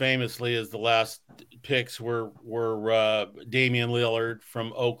most famously as the last picks were Damian Lillard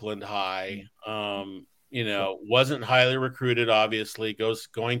from Oakland High. Wasn't highly recruited, obviously,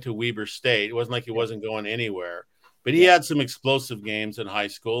 going to Weber State. It wasn't like he wasn't going anywhere, but he had some explosive games in high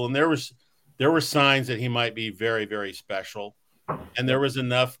school, and there were signs that he might be very, very special. And there was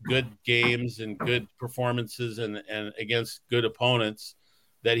enough good games and good performances and against good opponents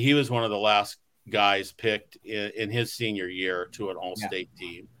that he was one of the last guys picked in his senior year to an all-state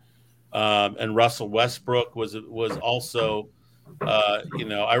team. And Russell Westbrook was also,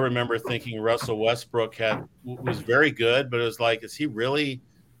 I remember thinking Russell Westbrook was very good, but it was like, is he really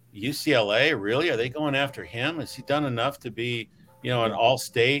UCLA? Really? Are they going after him? Has he done enough to be, an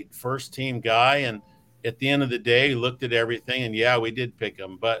all-state first-team guy? And at the end of the day, he looked at everything, and we did pick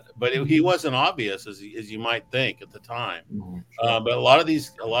him, but he wasn't obvious as you might think at the time. But a lot of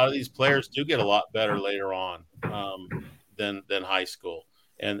these players do get a lot better later on than high school,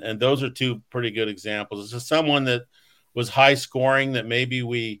 and those are two pretty good examples. It's just someone that was high scoring that maybe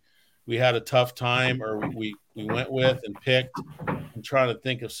we had a tough time, or we went with and picked. I'm trying to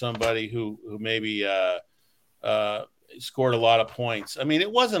think of somebody who maybe scored a lot of points. I mean,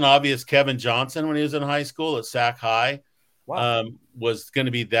 it wasn't obvious Kevin Johnson when he was in high school at Sac High was going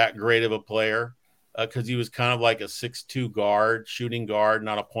to be that great of a player because he was kind of like a 6'2" guard, shooting guard,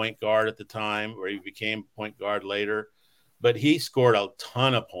 not a point guard at the time, where he became point guard later. But he scored a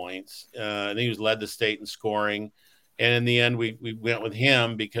ton of points. And he led the state in scoring. And in the end, we went with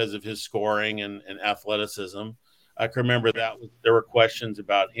him because of his scoring and athleticism. I can remember there were questions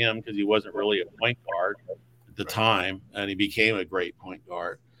about him because he wasn't really a point guard at the time, and he became a great point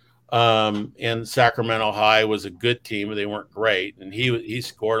guard. And Sacramento High was a good team, but they weren't great. And he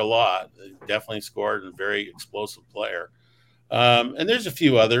scored a lot. Definitely scored, and a very explosive player. And there's a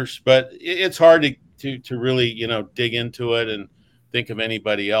few others, but it's hard to really dig into it and think of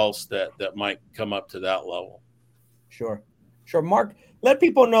anybody else that might come up to that level. Sure. Mark, let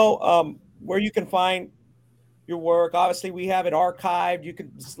people know where you can find your work. Obviously, we have it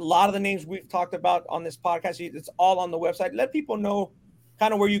archived. A lot of the names we've talked about on this podcast, it's all on the website. Let people know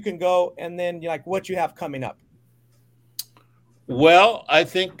kind of where you can go, and then like what you have coming up. Well, I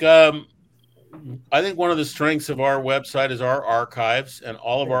think one of the strengths of our website is our archives, and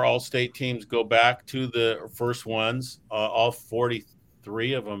all of our all-state teams go back to the first ones, all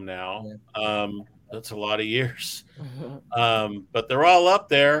 43 of them now. Yeah. That's a lot of years, but they're all up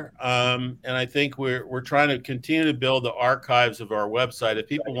there. And I think we're trying to continue to build the archives of our website. If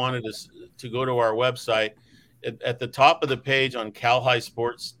people wanted to go to our website, at the top of the page on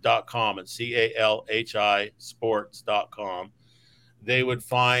calhighsports.com, it's CALHI sports.com, they would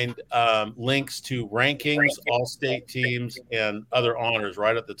find links to rankings, all-state teams, and other honors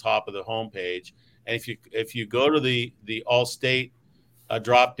right at the top of the homepage. And if you go to the all-state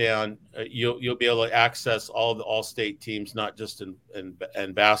drop down, you'll be able to access all of the all-state teams, not just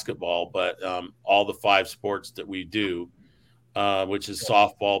in basketball, but all the 5 sports that we do, which is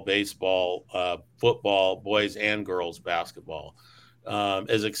softball, baseball, football, boys and girls basketball.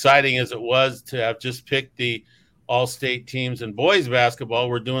 As exciting as it was to have just picked the all-state teams in boys basketball,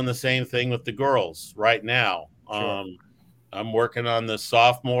 we're doing the same thing with the girls right now. Sure. I'm working on the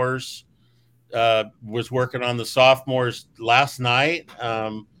sophomores. Was working on the sophomores last night,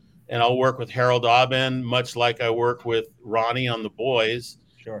 and I'll work with Harold Aubin, much like I work with Ronnie on the boys.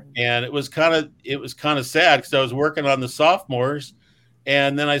 Sure. And it was kind of sad because I was working on the sophomores,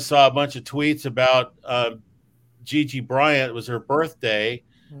 and then I saw a bunch of tweets about Gigi Bryant. It was her birthday,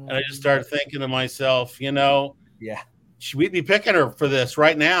 and I just started thinking to myself, we'd be picking her for this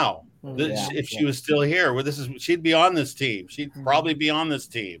right now. If she was still here, she'd be on this team. She'd probably be on this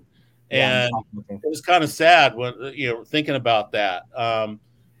team. And it was kind of sad when thinking about that.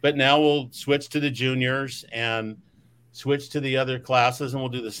 But now we'll switch to the juniors and switch to the other classes, and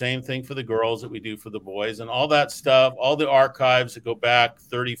we'll do the same thing for the girls that we do for the boys. And all that stuff, all the archives that go back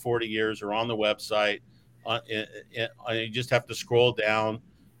 30, 40 years are on the website. You just have to scroll down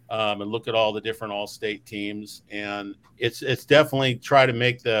and look at all the different all-state teams. And it's definitely try to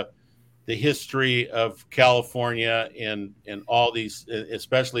make the history of California in all these,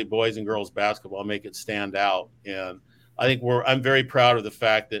 especially boys and girls basketball, make it stand out. And I think I'm very proud of the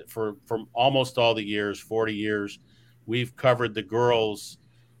fact that from almost all the years, 40 years, we've covered the girls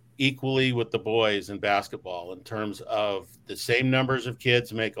equally with the boys in basketball in terms of the same numbers of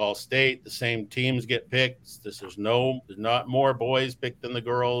kids make all state, the same teams get picked. There's not more boys picked than the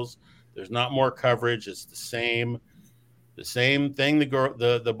girls. There's not more coverage. It's the same thing.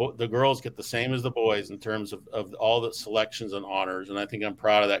 The girls get the same as the boys in terms of all the selections and honors. And I think I'm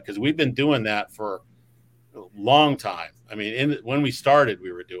proud of that because we've been doing that for a long time. I mean, when we started,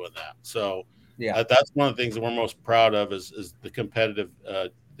 we were doing that. So that's one of the things that we're most proud of is the competitive,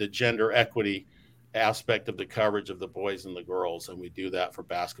 the gender equity aspect of the coverage of the boys and the girls. And we do that for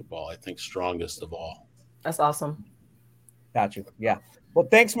basketball, I think, strongest of all. That's awesome. Got you. Yeah. Well,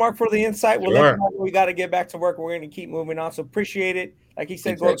 thanks, Mark, for the insight. We got to get back to work. We're going to keep moving on. So appreciate it. Like he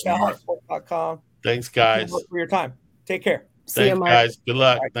said, go to calhighsports.com. Thanks, guys. For your time. Take care. See you, guys. Good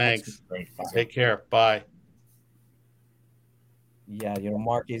luck. Right, thanks. Take care. Bye. Yeah,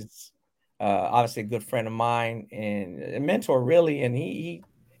 Mark is obviously a good friend of mine and a mentor, really. And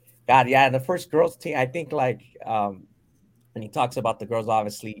the first girls team, I think, when he talks about the girls,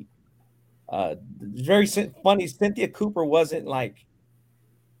 obviously, very funny. Cynthia Cooper wasn't like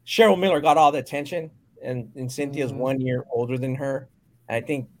Cheryl Miller got all the attention, and Cynthia's 1 year older than her. And I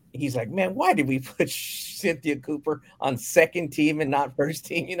think he's like, man, why did we put Cynthia Cooper on second team and not first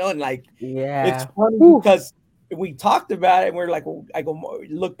team? It's funny because we talked about it and we're like, I go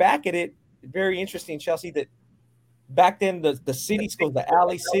look back at it. Very interesting, Chelsea, that back then the city schools, the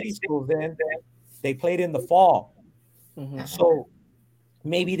alley city schools, then they played in the fall. Mm-hmm. So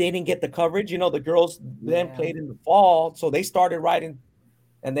maybe they didn't get the coverage. The girls then played in the fall. So they started right in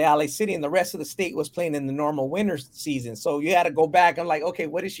the LA City, and the rest of the state was playing in the normal winter season. So you had to go back and okay,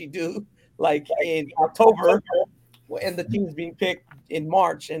 what did she do? Like in October, and the team's being picked in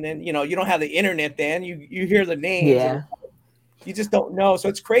March. And then, you don't have the internet then. You hear the names. Yeah. You just don't know. So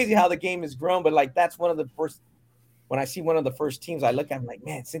it's crazy how the game has grown. But that's one of the first when I see one of the first teams, I look at him like,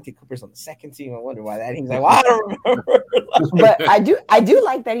 man, Cynthia Cooper's on the second team. I wonder why that. He's like, well, I don't remember. But I do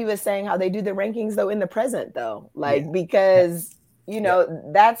like that he was saying how they do the rankings though in the present though, like because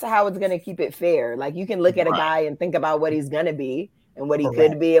that's how it's gonna keep it fair. Like you can look at a guy and think about what he's gonna be and what he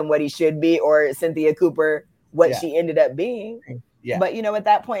could be and what he should be, or Cynthia Cooper, what she ended up being. Yeah. But at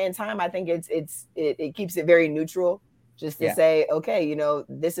that point in time, I think it keeps it very neutral. Just to say, okay,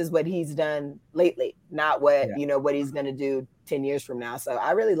 this is what he's done lately, not what, what he's going to do 10 years from now. So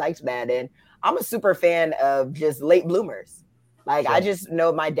I really liked that. And I'm a super fan of just late bloomers. Like, I just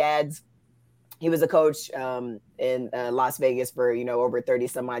know my he was a coach in Las Vegas for, over 30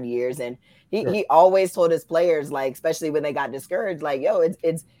 some odd years. And he always told his players, like, especially when they got discouraged, like, yo,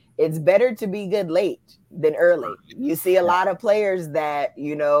 it's better to be good late than early. You see a lot of players that,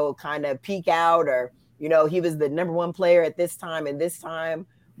 kind of peak out or, he was the number one player at this time and this time.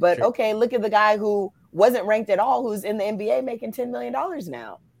 But okay, look at the guy who wasn't ranked at all, who's in the NBA making $10 million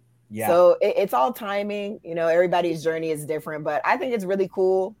now. Yeah. So it's all timing. Everybody's journey is different, but I think it's really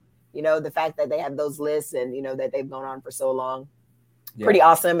cool. The fact that they have those lists and, that they've gone on for so long. Yeah. Pretty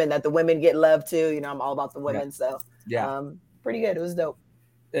awesome. And that the women get love too. I'm all about the women. So pretty good. It was dope.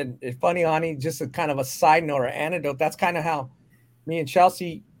 And it's funny, Ani, just a kind of a side note or anecdote. That's kind of how me and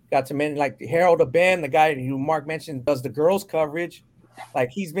Chelsea got to mention, like Harold Aben, the guy who Mark mentioned does the girls coverage. Like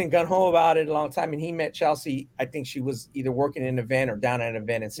he's been gun ho about it a long time, and he met Chelsea. I think she was either working in an event or down at an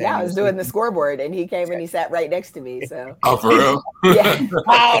event in San Diego. I was doing the scoreboard, and he came and he sat right next to me. So for real? Yeah.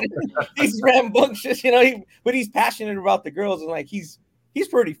 Wow, he's rambunctious, but he's passionate about the girls, and like he's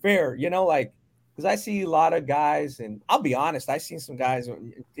pretty fair, like because I see a lot of guys, and I'll be honest, I've seen some guys. I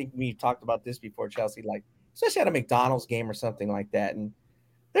think we talked about this before, Chelsea, like especially at a McDonald's game or something like that, and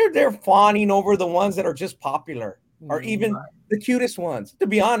they're fawning over the ones that are just popular or even the cutest ones. To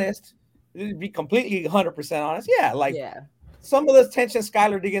be honest, to be completely 100% honest, some of the attention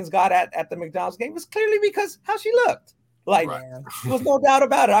Skylar Diggins got at the McDonald's game was clearly because how she looked. Like there was no doubt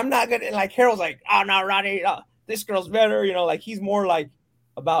about it. I'm not gonna like Harold's like, oh no, Ronnie, this girl's better. Like he's more like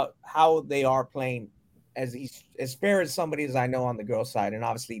about how they are playing as fair as somebody as I know on the girls' side, and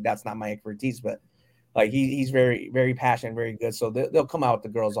obviously that's not my expertise, but. Like he's very, very passionate, very good. So they'll come out with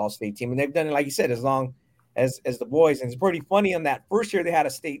the girls all-state team, and they've done it, like you said, as long as the boys. And it's pretty funny. On that first year, they had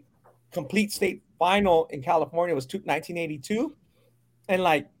a complete state final in California. It was 1982, and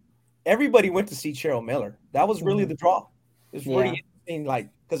like everybody went to see Cheryl Miller. That was really the draw. It was really interesting, like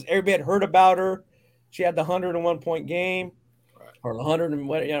because everybody had heard about her. She had the 101-point game, or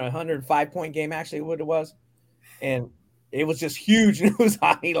 105-point game, actually, what it was, and. It was just huge news,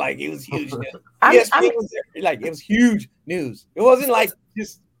 honey. Like it was huge news. It was huge news. It wasn't like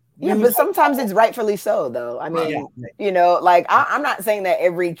just but sometimes it's rightfully so, though. I mean, like I'm not saying that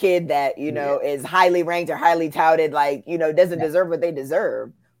every kid that is highly ranked or highly touted, like doesn't deserve what they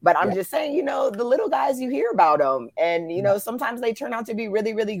deserve. But I'm just saying, the little guys, you hear about them, and sometimes they turn out to be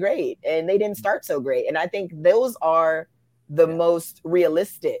really, really great, and they didn't start so great. And I think those are the most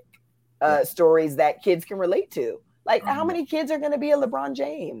realistic stories that kids can relate to. Like, how many kids are going to be a LeBron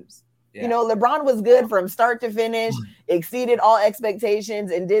James? Yeah. LeBron was good from start to finish, exceeded all expectations,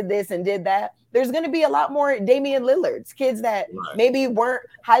 and did this and did that. There's going to be a lot more Damian Lillards, kids that maybe weren't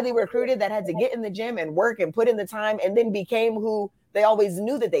highly recruited, that had to get in the gym and work and put in the time, and then became who they always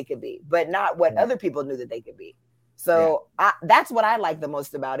knew that they could be, but not what other people knew that they could be. So that's what I like the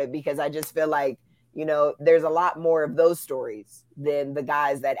most about it, because I just feel like, there's a lot more of those stories than the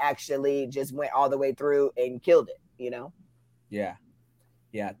guys that actually just went all the way through and killed it. Yeah.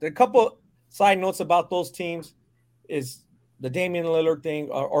 There are a couple side notes about those teams is the Damian Lillard thing.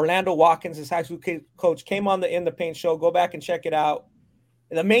 Orlando Watkins, his high school coach, came on the In the Paint show. Go back and check it out.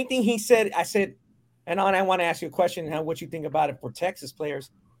 And the main thing he said, I said, and I want to ask you a question, what you think about it for Texas players.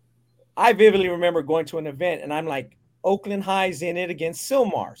 I vividly remember going to an event, and I'm like, Oakland High's in it against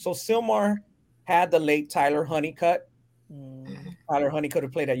Sylmar. So Sylmar had the late Tyler Honeycutt. Tyler Honeycutt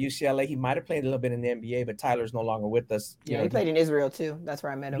have played at UCLA. He might have played a little bit in the NBA, but Tyler's no longer with us. He played in Israel too. That's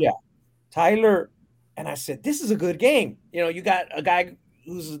where I met him. Yeah, Tyler. And I said, this is a good game. You got a guy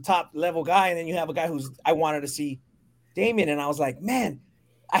who's a top level guy, and then you have a guy I wanted to see Damian. And I was like, man,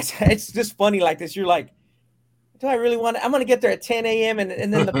 I said, it's just funny like this. You're like, do I really want to? I'm going to get there at 10 a.m. And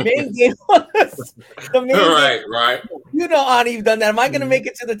then the main game. Right. Ani, you've done that. Am I going to make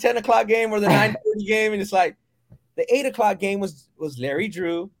it to the 10 o'clock game or the 9:30 game? And it's like, the 8 o'clock game was Larry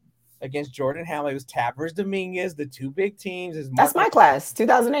Drew against Jordan Hamlin. It was Tavers Dominguez, the two big teams. That's my class,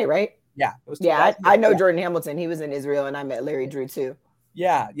 2008, right? Yeah. It was I know Jordan Hamilton. He was in Israel, and I met Larry Drew too.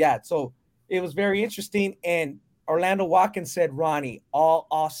 Yeah. So it was very interesting. And Orlando Watkins said, Ronnie, all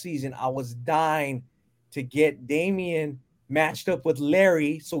off season, I was dying to get Damian matched up with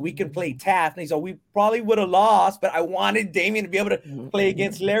Larry so we can play Taft. And he said, we probably would have lost, but I wanted Damian to be able to play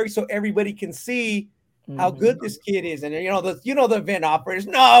against Larry so everybody can see how good this kid is. And the event operators,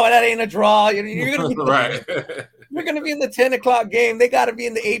 no, that ain't a draw. You're gonna be right. You're gonna be in the 10 o'clock game. They got to be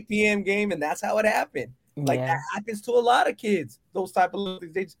in the 8 p.m. game, and that's how it happened. Like that happens to a lot of kids. Those type of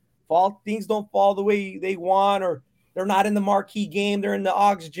things don't fall the way they want, or they're not in the marquee game. They're in the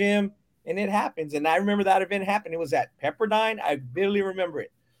Ox gym, and it happens. And I remember that event happened. It was at Pepperdine. I vividly remember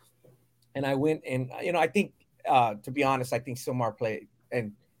it. And I went, and I think to be honest, I think Silmar played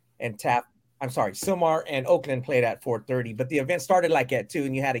and Taft. I'm sorry, Silmar and Oakland played at 4:30, but the event started like at 2,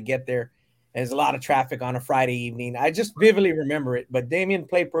 and you had to get there. And there's a lot of traffic on a Friday evening. I just vividly remember it, but Damian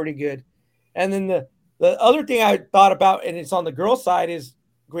played pretty good. And then the other thing I thought about, and it's on the girls' side, is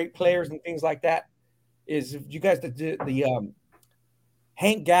great players and things like that, is if you guys the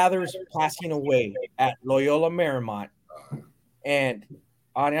Hank Gathers passing away at Loyola Marymount. And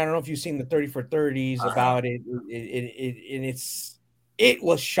I don't know if you've seen the 30 for 30s about it. It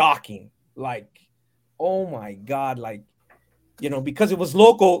was shocking. Like, oh my God, like, because it was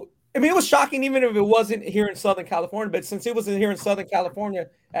local. I mean, it was shocking even if it wasn't here in Southern California, but since it was here in Southern California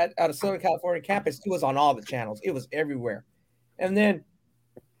at a Southern California campus, it was on all the channels. It was everywhere. And then,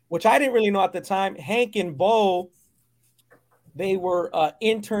 which I didn't really know at the time, Hank and Bo, they were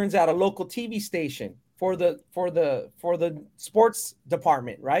interns at a local TV station for the sports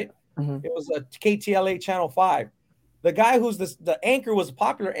department, right? Mm-hmm. It was a KTLA Channel 5. The guy who's the anchor was a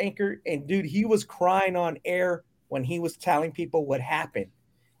popular anchor, and dude, he was crying on air when he was telling people what happened,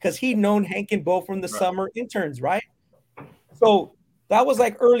 because he'd known Hank and Bo from the summer interns, right? So that was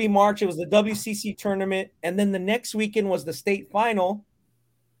like early March. It was the WCC tournament, and then the next weekend was the state final.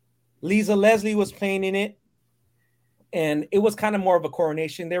 Lisa Leslie was playing in it, and it was kind of more of a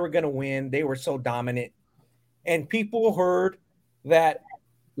coronation. They were going to win. They were so dominant, and people heard that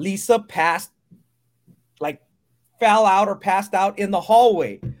Lisa fell out or passed out in the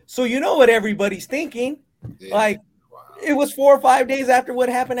hallway. So you know what everybody's thinking. Yeah. Like, it was 4 or 5 days after what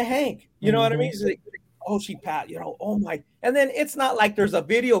happened to Hank. You know what I mean? Like, oh, she passed, oh my. And then it's not like there's a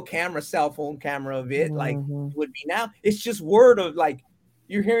video camera, cell phone camera of it, like it would be now. It's just word of, like,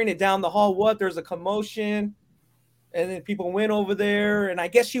 you're hearing it down the hall. There's a commotion. And then people went over there, and I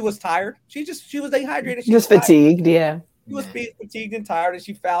guess she was tired. She was dehydrated. She was fatigued, yeah. She was fatigued and tired, and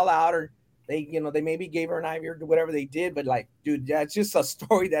she fell out, or they maybe gave her an IV or whatever they did. But, like, dude, that's just a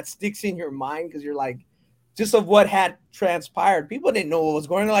story that sticks in your mind, because you're like, just of what had transpired. People didn't know what was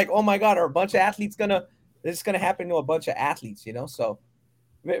going on. Like, oh my God, are a bunch of athletes this is gonna happen to a bunch of athletes, So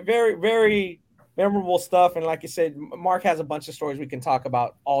very, very memorable stuff. And like you said, Mark has a bunch of stories we can talk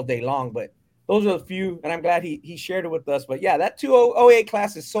about all day long, but those are a few, and I'm glad he shared it with us. But yeah, that 2008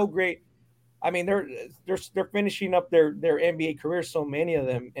 class is so great. I mean, they're finishing up their NBA careers, so many of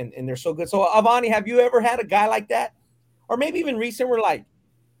them, and they're so good. So Avani, have you ever had a guy like that? Or maybe even recent where, like,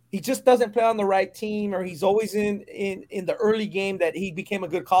 he just doesn't play on the right team, or he's always in the early game that he became a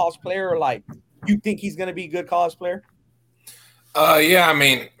good college player, or, like, you think he's going to be a good college player? Yeah, I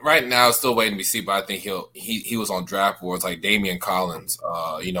mean, right now still waiting to see, but I think he was on draft boards like Damian Collins,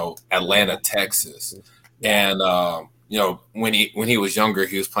 Atlanta, Texas, and when he was younger,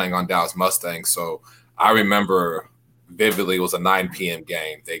 he was playing on Dallas Mustangs. So I remember vividly, it was a 9 p.m.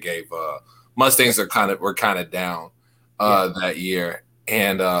 game. They gave Mustangs were kind of down that year.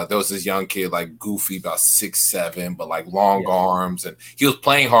 And there was this young kid, like, goofy, about 6'7", but like long arms, and he was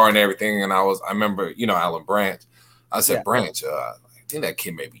playing hard and everything. And I remember, Alan Branch. I said, Branch, I think that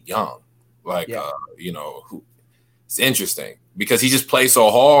kid may be young. Like, it's interesting because he just played so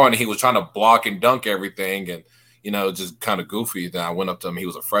hard, and he was trying to block and dunk everything, and just kind of goofy. Then I went up to him. He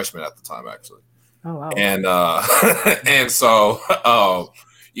was a freshman at the time, actually. Oh wow. And and so I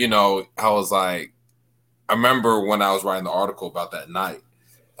was like. I remember when I was writing the article about that night,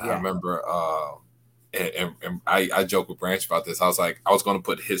 I remember, and I joked with Branch about this. I was like, I was going to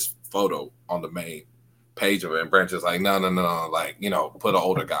put his photo on the main page of it. And Branch was like, no. Like, put an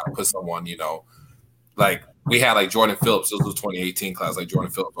older guy, put someone, like we had like Jordan Phillips. This was 2018 class, like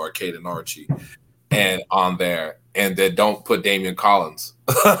Jordan Phillips, Arcade and Archie, and on there. And then don't put Damian Collins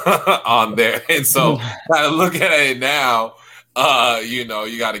on there. And so I look at it now. You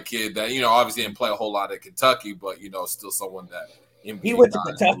got a kid that, obviously didn't play a whole lot at Kentucky, but, still someone that he went to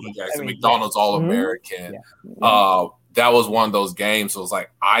Kentucky. McDonald's All-American. That was one of those games. So it was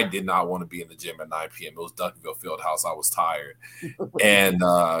like, I did not want to be in the gym at 9 p.m. It was Duncanville Fieldhouse. I was tired and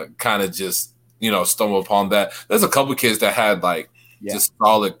kind of just, stumbled upon that. There's a couple of kids that had just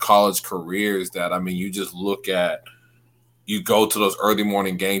solid college careers that, I mean, you just look at, you go to those early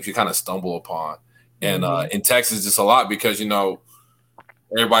morning games, you kind of stumble upon. And in Texas, it's a lot because, you know,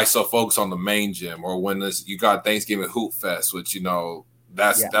 everybody's so focused on the main gym, or when you got Thanksgiving Hoop Fest, which, you know,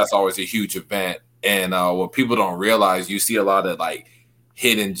 that's always a huge event. And what people don't realize, you see a lot of like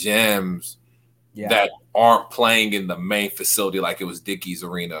hidden gems that aren't playing in the main facility, like it was Dickey's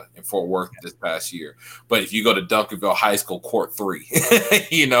Arena in Fort Worth this past year. But if you go to Duncanville High School Court 3,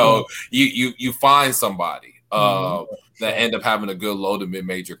 you know, you find somebody that end up having a good low to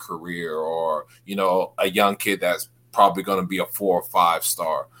mid-major career, or, you know, a young kid that's probably going to be a 4 or 5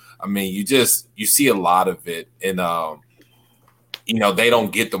 star. I mean, you see a lot of it, and you know, they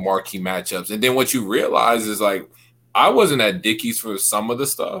don't get the marquee matchups. And then what you realize is, like, I wasn't at Dickey's for some of the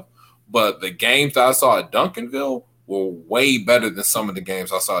stuff, but the games that I saw at Duncanville were way better than some of the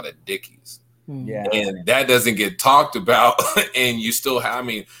games I saw at Dickey's. Yeah, and that doesn't get talked about. And you still have, I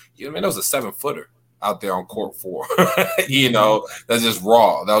mean, there was a 7-footer out there on court 4. You know, that's just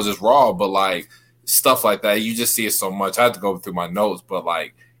raw. That was just raw. But like stuff like that, you just see it so much. I have to go through my notes, but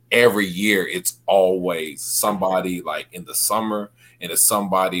like every year it's always somebody like in the summer, and it's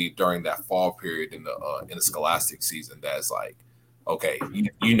somebody during that fall period in the scholastic season that's like, okay,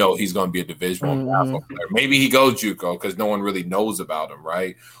 you know he's going to be a Division I basketball player. Maybe he goes JUCO because no one really knows about him,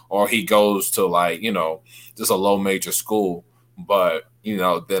 right? Or he goes to like, you know, just a low major school, but you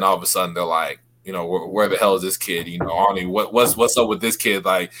know, then all of a sudden they're like, you know, where the hell is this kid? You know, Arnie, what's up with this kid?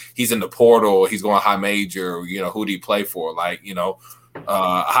 Like, he's in the portal, he's going high major. You know, who do you play for? Like, you know,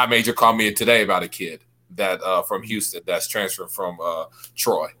 high major called me today about a kid that from Houston that's transferred from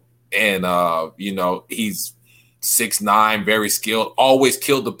Troy, and you know, he's 6'9", very skilled, always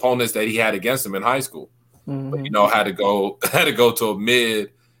killed opponents that he had against him in high school. But you know, had to go to a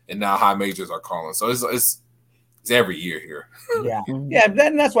mid, and now high majors are calling. So it's every year here.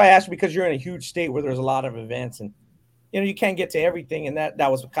 And that's why I asked you, because you're in a huge state where there's a lot of events, and you know, you can't get to everything. And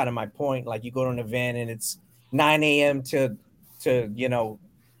that was kind of my point. Like, you go to an event and it's 9 a.m. to you know,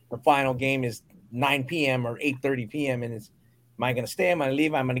 the final game is 9 p.m. or 8:30 p.m. and it's, am I going to stay? Am I going to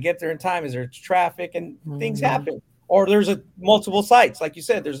leave? I'm going to get there in time. Is there traffic? And things happen. Or there's multiple sites. Like you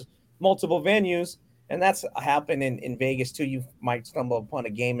said, there's multiple venues. And that's happened in Vegas too. You might stumble upon a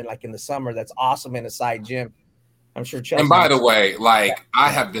game in the summer that's awesome in a side gym. I'm sure Chelsea. And by the way, like, I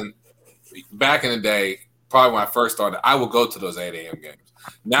have been back in the day, probably when I first started, I would go to those 8 a.m. games.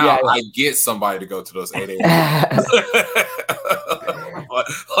 Now I get somebody to go to those 8 a.m. games.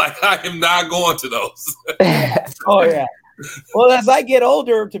 Like, I am not going to those. Oh, yeah. Well, as I get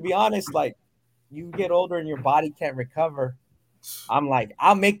older, to be honest, like, you get older and your body can't recover. I'm like,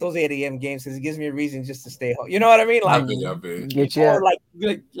 I'll make those 8 a.m. games because it gives me a reason just to stay home. You know what I mean? Like, get you. Or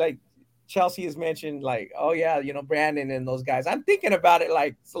like Chelsea has mentioned, like, oh yeah, you know, Brandon and those guys. I'm thinking about it.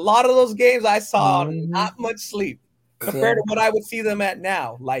 Like, a lot of those games I saw not much sleep compared to what I would see them at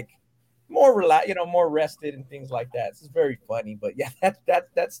now. Like, more relaxed, you know, more rested and things like that. It's very funny. But yeah,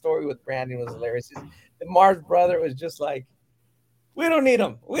 that story with Brandon was hilarious. The Mars brother was just like, we don't need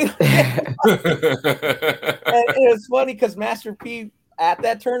him. And it was funny because Master P at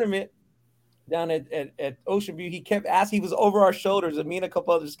that tournament down at Ocean View, he kept asking. He was over our shoulders, and me and a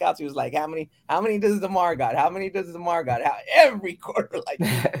couple other scouts. He was like, "How many does DeMar got? How many does DeMar got?" Every quarter, like,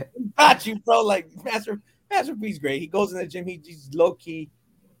 got you, bro. Like, Master P's great. He goes in the gym. He's low key,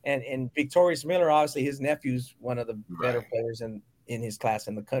 and Victorious Miller, obviously, his nephew's one of the better players in his class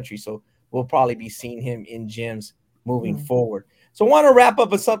in the country. So we'll probably be seeing him in gyms moving forward. So I want to wrap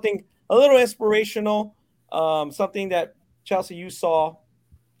up with something a little inspirational, something that, Chelsea, you saw,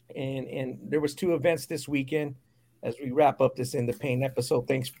 and there was 2 events this weekend as we wrap up this In the Paint episode.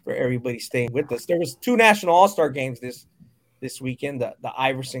 Thanks for everybody staying with us. There was 2 National All-Star games this weekend, the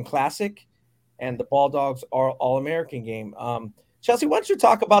Iverson Classic and the Ball Dogs All-American game. Chelsea, why don't you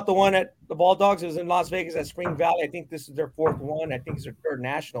talk about the one at the Ball Dogs? It was in Las Vegas at Spring Valley. I think this is their 4th one. I think it's their 3rd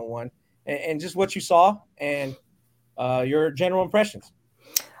national one. And just what you saw and your general impressions.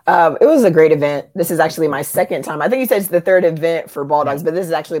 It was a great event. This is actually my 2nd time. I think you said it's the 3rd event for Ball Dogs, but this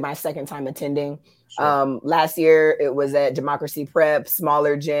is actually my 2nd time attending. Sure. Last year it was at Democracy Prep,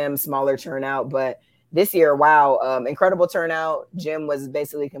 smaller gym, smaller turnout. But this year, wow, incredible turnout. Gym was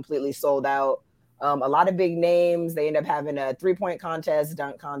basically completely sold out. A lot of big names. They end up having a 3-point contest,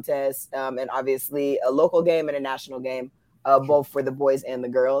 dunk contest, and obviously a local game and a national game, both for the boys and the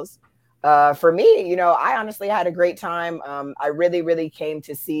girls. For me, you know, I honestly had a great time. I really, really came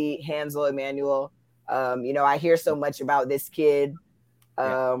to see Hansel Emmanuel. You know, I hear so much about this kid.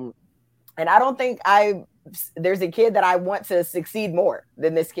 And I don't think there's a kid that I want to succeed more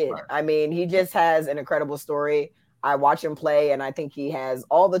than this kid. Right. I mean, he just has an incredible story. I watch him play, and I think he has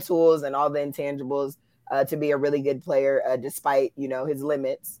all the tools and all the intangibles to be a really good player, despite, you know, his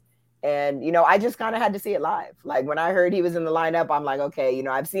limits. And, I just kind of had to see it live. Like when I heard he was in the lineup, I'm like, okay,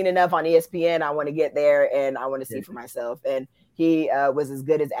 I've seen enough on ESPN. I want to get there and I want to see for myself. And he was as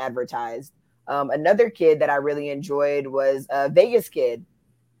good as advertised. Another kid that I really enjoyed was a Vegas kid,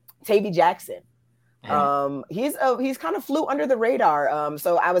 Tavy Jackson. He's kind of flew under the radar.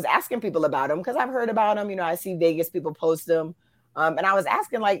 So I was asking people about him because I've heard about him. I see Vegas people post him. And I was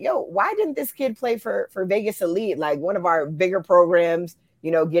asking like, why didn't this kid play for Vegas Elite? Like one of our bigger programs,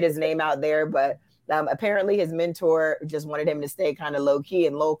 get his name out there. But apparently his mentor just wanted him to stay kind of low key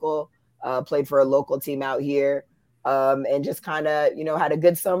and local, played for a local team out here. And just kind of, had a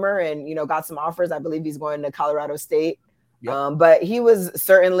good summer and, got some offers. I believe he's going to Colorado State. Yep. But he was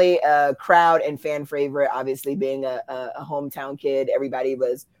certainly a crowd and fan favorite, obviously being a hometown kid. Everybody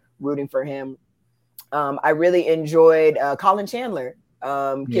was rooting for him. I really enjoyed Colin Chandler,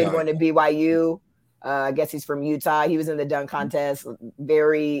 kid going to BYU. I guess he's from Utah. He was in the dunk contest.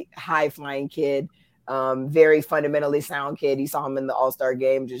 Very high flying kid, very fundamentally sound kid. You saw him in the All-Star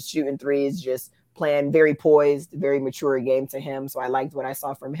game, just shooting threes, just playing very poised, very mature game to him. So I liked what I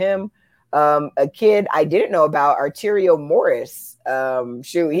saw from him. A kid I didn't know about, Arterio Morris.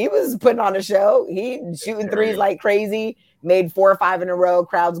 He was putting on a show. He shooting threes like crazy, made 4 or 5 in a row,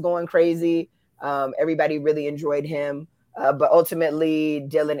 crowds going crazy. Everybody really enjoyed him. But ultimately,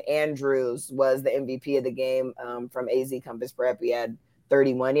 Dylan Andrews was the MVP of the game from AZ Compass Prep. He had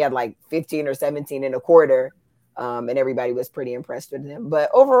 31. He had like 15 or 17 in a quarter, and everybody was pretty impressed with him. But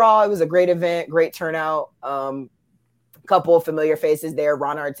overall, it was a great event, great turnout. Couple of familiar faces there.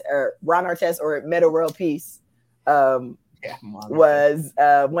 Ron Artest or Meta World Peace was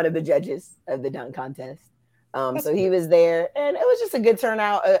one of the judges of the dunk contest. So he was there, and it was just a good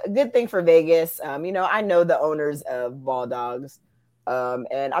turnout, a good thing for Vegas. I know the owners of Ball Dogs,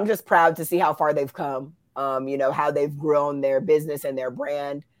 and I'm just proud to see how far they've come. How they've grown their business and their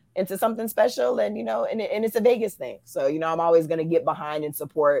brand into something special, and and it's a Vegas thing. So I'm always going to get behind and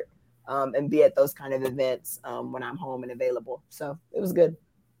support and be at those kind of events when I'm home and available. So it was good.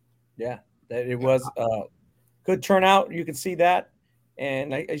 Yeah, it was good turnout. You can see that.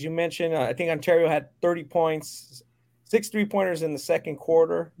 And as you mentioned, I think Ontario had 30 points, 6 3-pointers in the second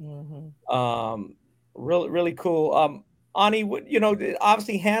quarter. Mm-hmm. Really, really cool. Ani,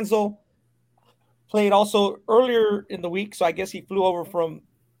 obviously Hansel played also earlier in the week. So I guess he flew over from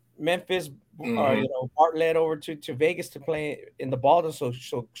Memphis, Bartlett over to Vegas to play in the Ball. So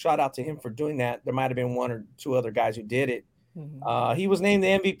shout out to him for doing that. There might have been 1 or 2 other guys who did it. Mm-hmm. He was named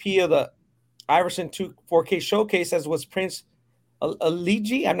the MVP of the Iverson 4K Showcase, as was Prince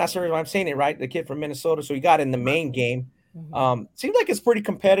Aligi. I'm not sure if I'm saying it right. The kid from Minnesota. So he got in the main game. Mm-hmm. Seems like it's pretty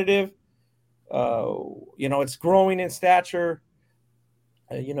competitive. It's growing in stature.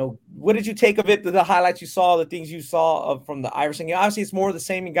 What did you take of it? The highlights you saw, the things you saw from the Iverson game. Obviously, it's more of the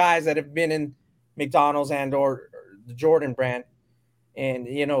same guys that have been in McDonald's and or the Jordan brand. And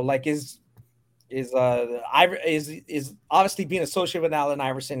is obviously being associated with Allen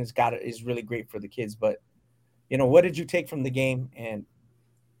Iverson is really great for the kids. But what did you take from the game? And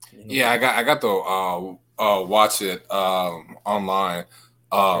I got to watch it online.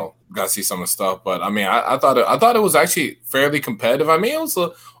 Got to see some of the stuff, but I mean, I thought it was actually fairly competitive. I mean, it was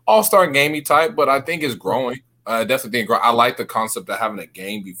an all-star gamey type, but I think it's growing. I definitely think I like the concept of having a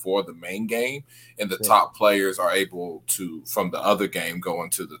game before the main game, and the top players are able to, from the other game, go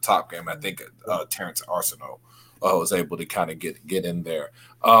into the top game. I think Terrence Arsenault was able to kind of get in there.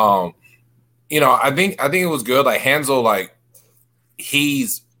 I think it was good. Like Hansel, like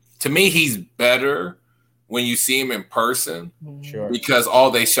he's better when you see him in person, sure, because all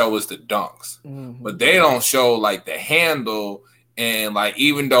they show is the dunks, but they don't show like the handle. And like,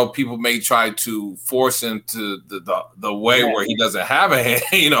 even though people may try to force him to the way where he doesn't have a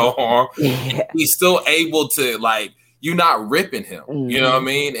hand, arm, he's still able to, like, you're not ripping him, you know what I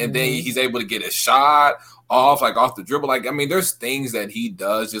mean? And then he's able to get a shot off the dribble. Like, I mean, there's things that he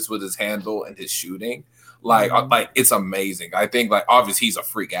does just with his handle and his shooting. Like it's amazing. I think, like, obviously he's a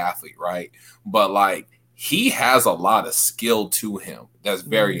freak athlete, right? But like, he has a lot of skill to him that's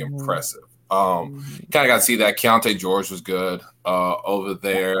very impressive. Kind of got to see that. Keontae George was good over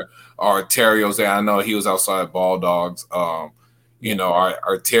there. Arterio's there. I know he was outside Ball Dogs.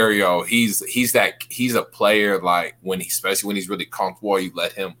 Arterio, he's a player, like, especially when he's really comfortable, you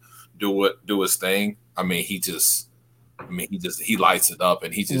let him do his thing. I mean, he lights it up,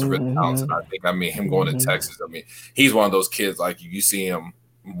 and he's just really talented. I think, him going to Texas, he's one of those kids, like, you see him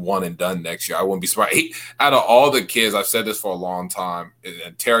one and done next year, I wouldn't be surprised. Out of all the kids, I've said this for a long time,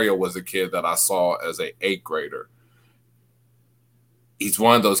 and Terrio was a kid that I saw as an 8th grader. He's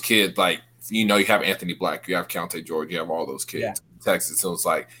one of those kids, like, you have Anthony Black, you have Keontae George, you have all those kids in Texas. So it's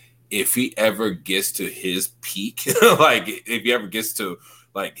like, if he ever gets to his peak, like if he ever gets to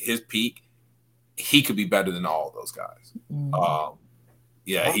like his peak, he could be better than all of those guys.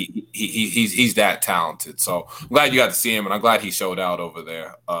 Yeah, he's that talented. So I'm glad you got to see him, and I'm glad he showed out over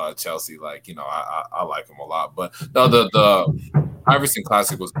there, Chelsea. Like, you know, I like him a lot. But no, the Iverson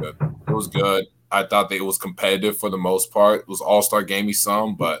Classic was good. It was good. I thought that it was competitive for the most part. It was all-star gamey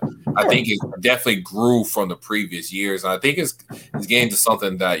some, but I think it definitely grew from the previous years. And I think it's getting to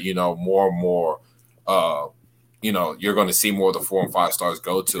something that, you know, more and more, you know, you're going to see more of the 4 and 5 stars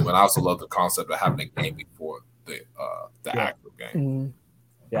go to. And I also love the concept of having a game before the actual game.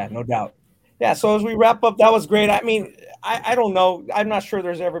 Yeah, no doubt. Yeah, so as we wrap up, that was great. I mean, I don't know. I'm not sure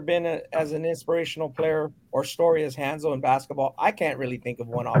there's ever been as an inspirational player or story as Hansel in basketball. I can't really think of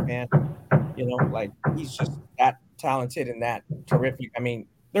one offhand. You know, like he's just that talented and that terrific. I mean,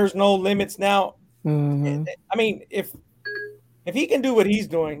 there's no limits now. I mean, if he can do what he's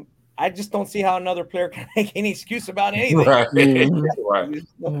doing, I just don't see how another player can make any excuse about anything. Right.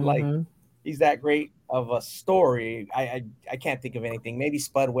 Like he's that great of a story. I can't think of anything. Maybe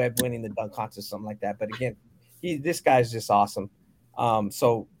Spud Webb winning the dunk contest, something like that. But again, this guy's just awesome.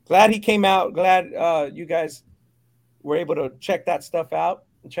 So glad he came out. Glad you guys were able to check that stuff out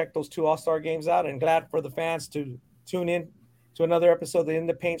and check those 2 All-Star games out. And glad for the fans to tune in to another episode of the In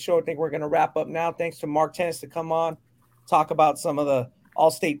the Paint Show. I think we're going to wrap up now. Thanks to Mark Tennis to come on, talk about some of the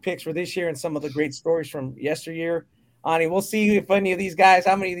All-State picks for this year and some of the great stories from yesteryear. Ani, we'll see if any of these guys,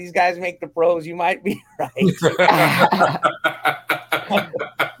 how many of these guys make the pros. You might be right. You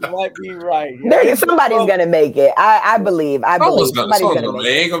might be right. Somebody's going to make it. I believe. Somebody's going to make it. It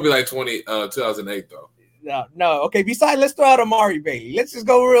ain't going to be like 2008, though. No. Okay, besides, let's throw out Amari Bailey. Let's just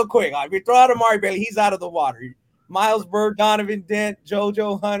go real quick. If we throw out Amari Bailey, he's out of the water. Miles Bird, Donovan Dent,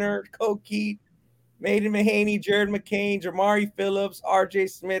 JoJo Hunter, Cokeet, Maiden Mahaney, Jared McCain, Jamari Phillips,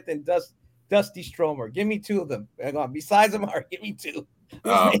 RJ Smith, and Dusty Stromer. Give me 2 of them. Besides Amari, give me 2.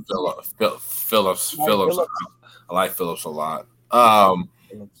 Phillips. I like Phillips a lot.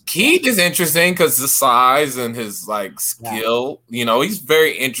 Keith is interesting because the size and his like skill, you know, he's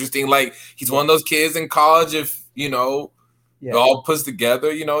very interesting. Like he's one of those kids in college. If you know, it all puts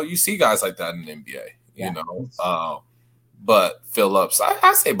together, you know, you see guys like that in the NBA. You know, but Phillips,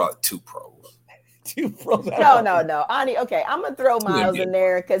 I say about 2 pros. 2 pros. No, Ani. Okay, I'm gonna throw Miles in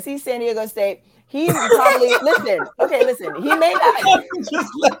there because he's San Diego State. He's probably listen. He may not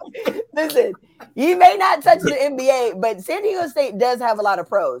listen. He may not touch the NBA, but San Diego State does have a lot of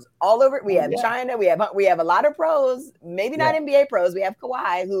pros all over. We have China. We have a lot of pros. Maybe not NBA pros. We have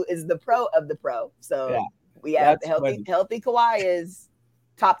Kawhi, who is the pro of the pro. So we have healthy Kawhi is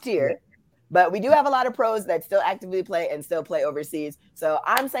top tier. But we do have a lot of pros that still actively play and still play overseas. So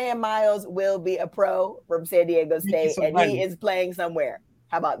I'm saying Miles will be a pro from San Diego State, and he is playing somewhere.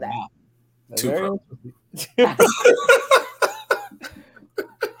 How about that? Wow.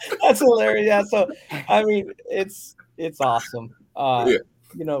 That's hilarious. Yeah. So I mean, it's awesome. You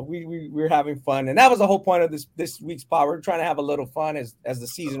know, we're having fun, and that was the whole point of this week's pod. We're trying to have a little fun as the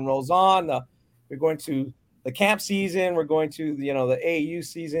season rolls on. We're going to the camp season. We're going to the AAU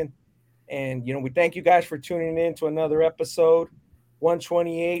season, and we thank you guys for tuning in to another episode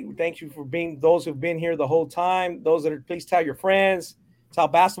 128. We thank you for being those who've been here the whole time. Those that are, please tell your friends, tell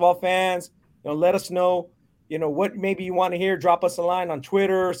basketball fans. Let us know, what maybe you want to hear. Drop us a line on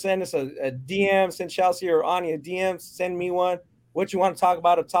Twitter. Send us a DM. Send Chelsea or Ani a DM. Send me one. What you want to talk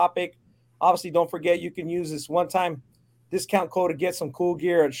about, a topic. Obviously, don't forget you can use this one-time discount code to get some cool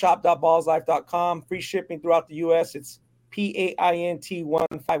gear at shop.ballslife.com. Free shipping throughout the U.S. It's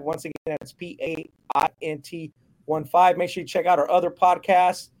PAINT15. Once again, that's PAINT15. Make sure you check out our other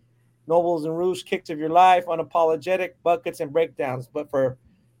podcasts, Nobles and Roosh, Kicks of Your Life, Unapologetic, Buckets, and Breakdowns. But for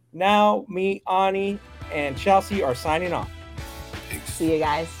now, me, Ani, and Chelsea are signing off. See you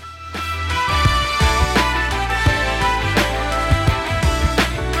guys.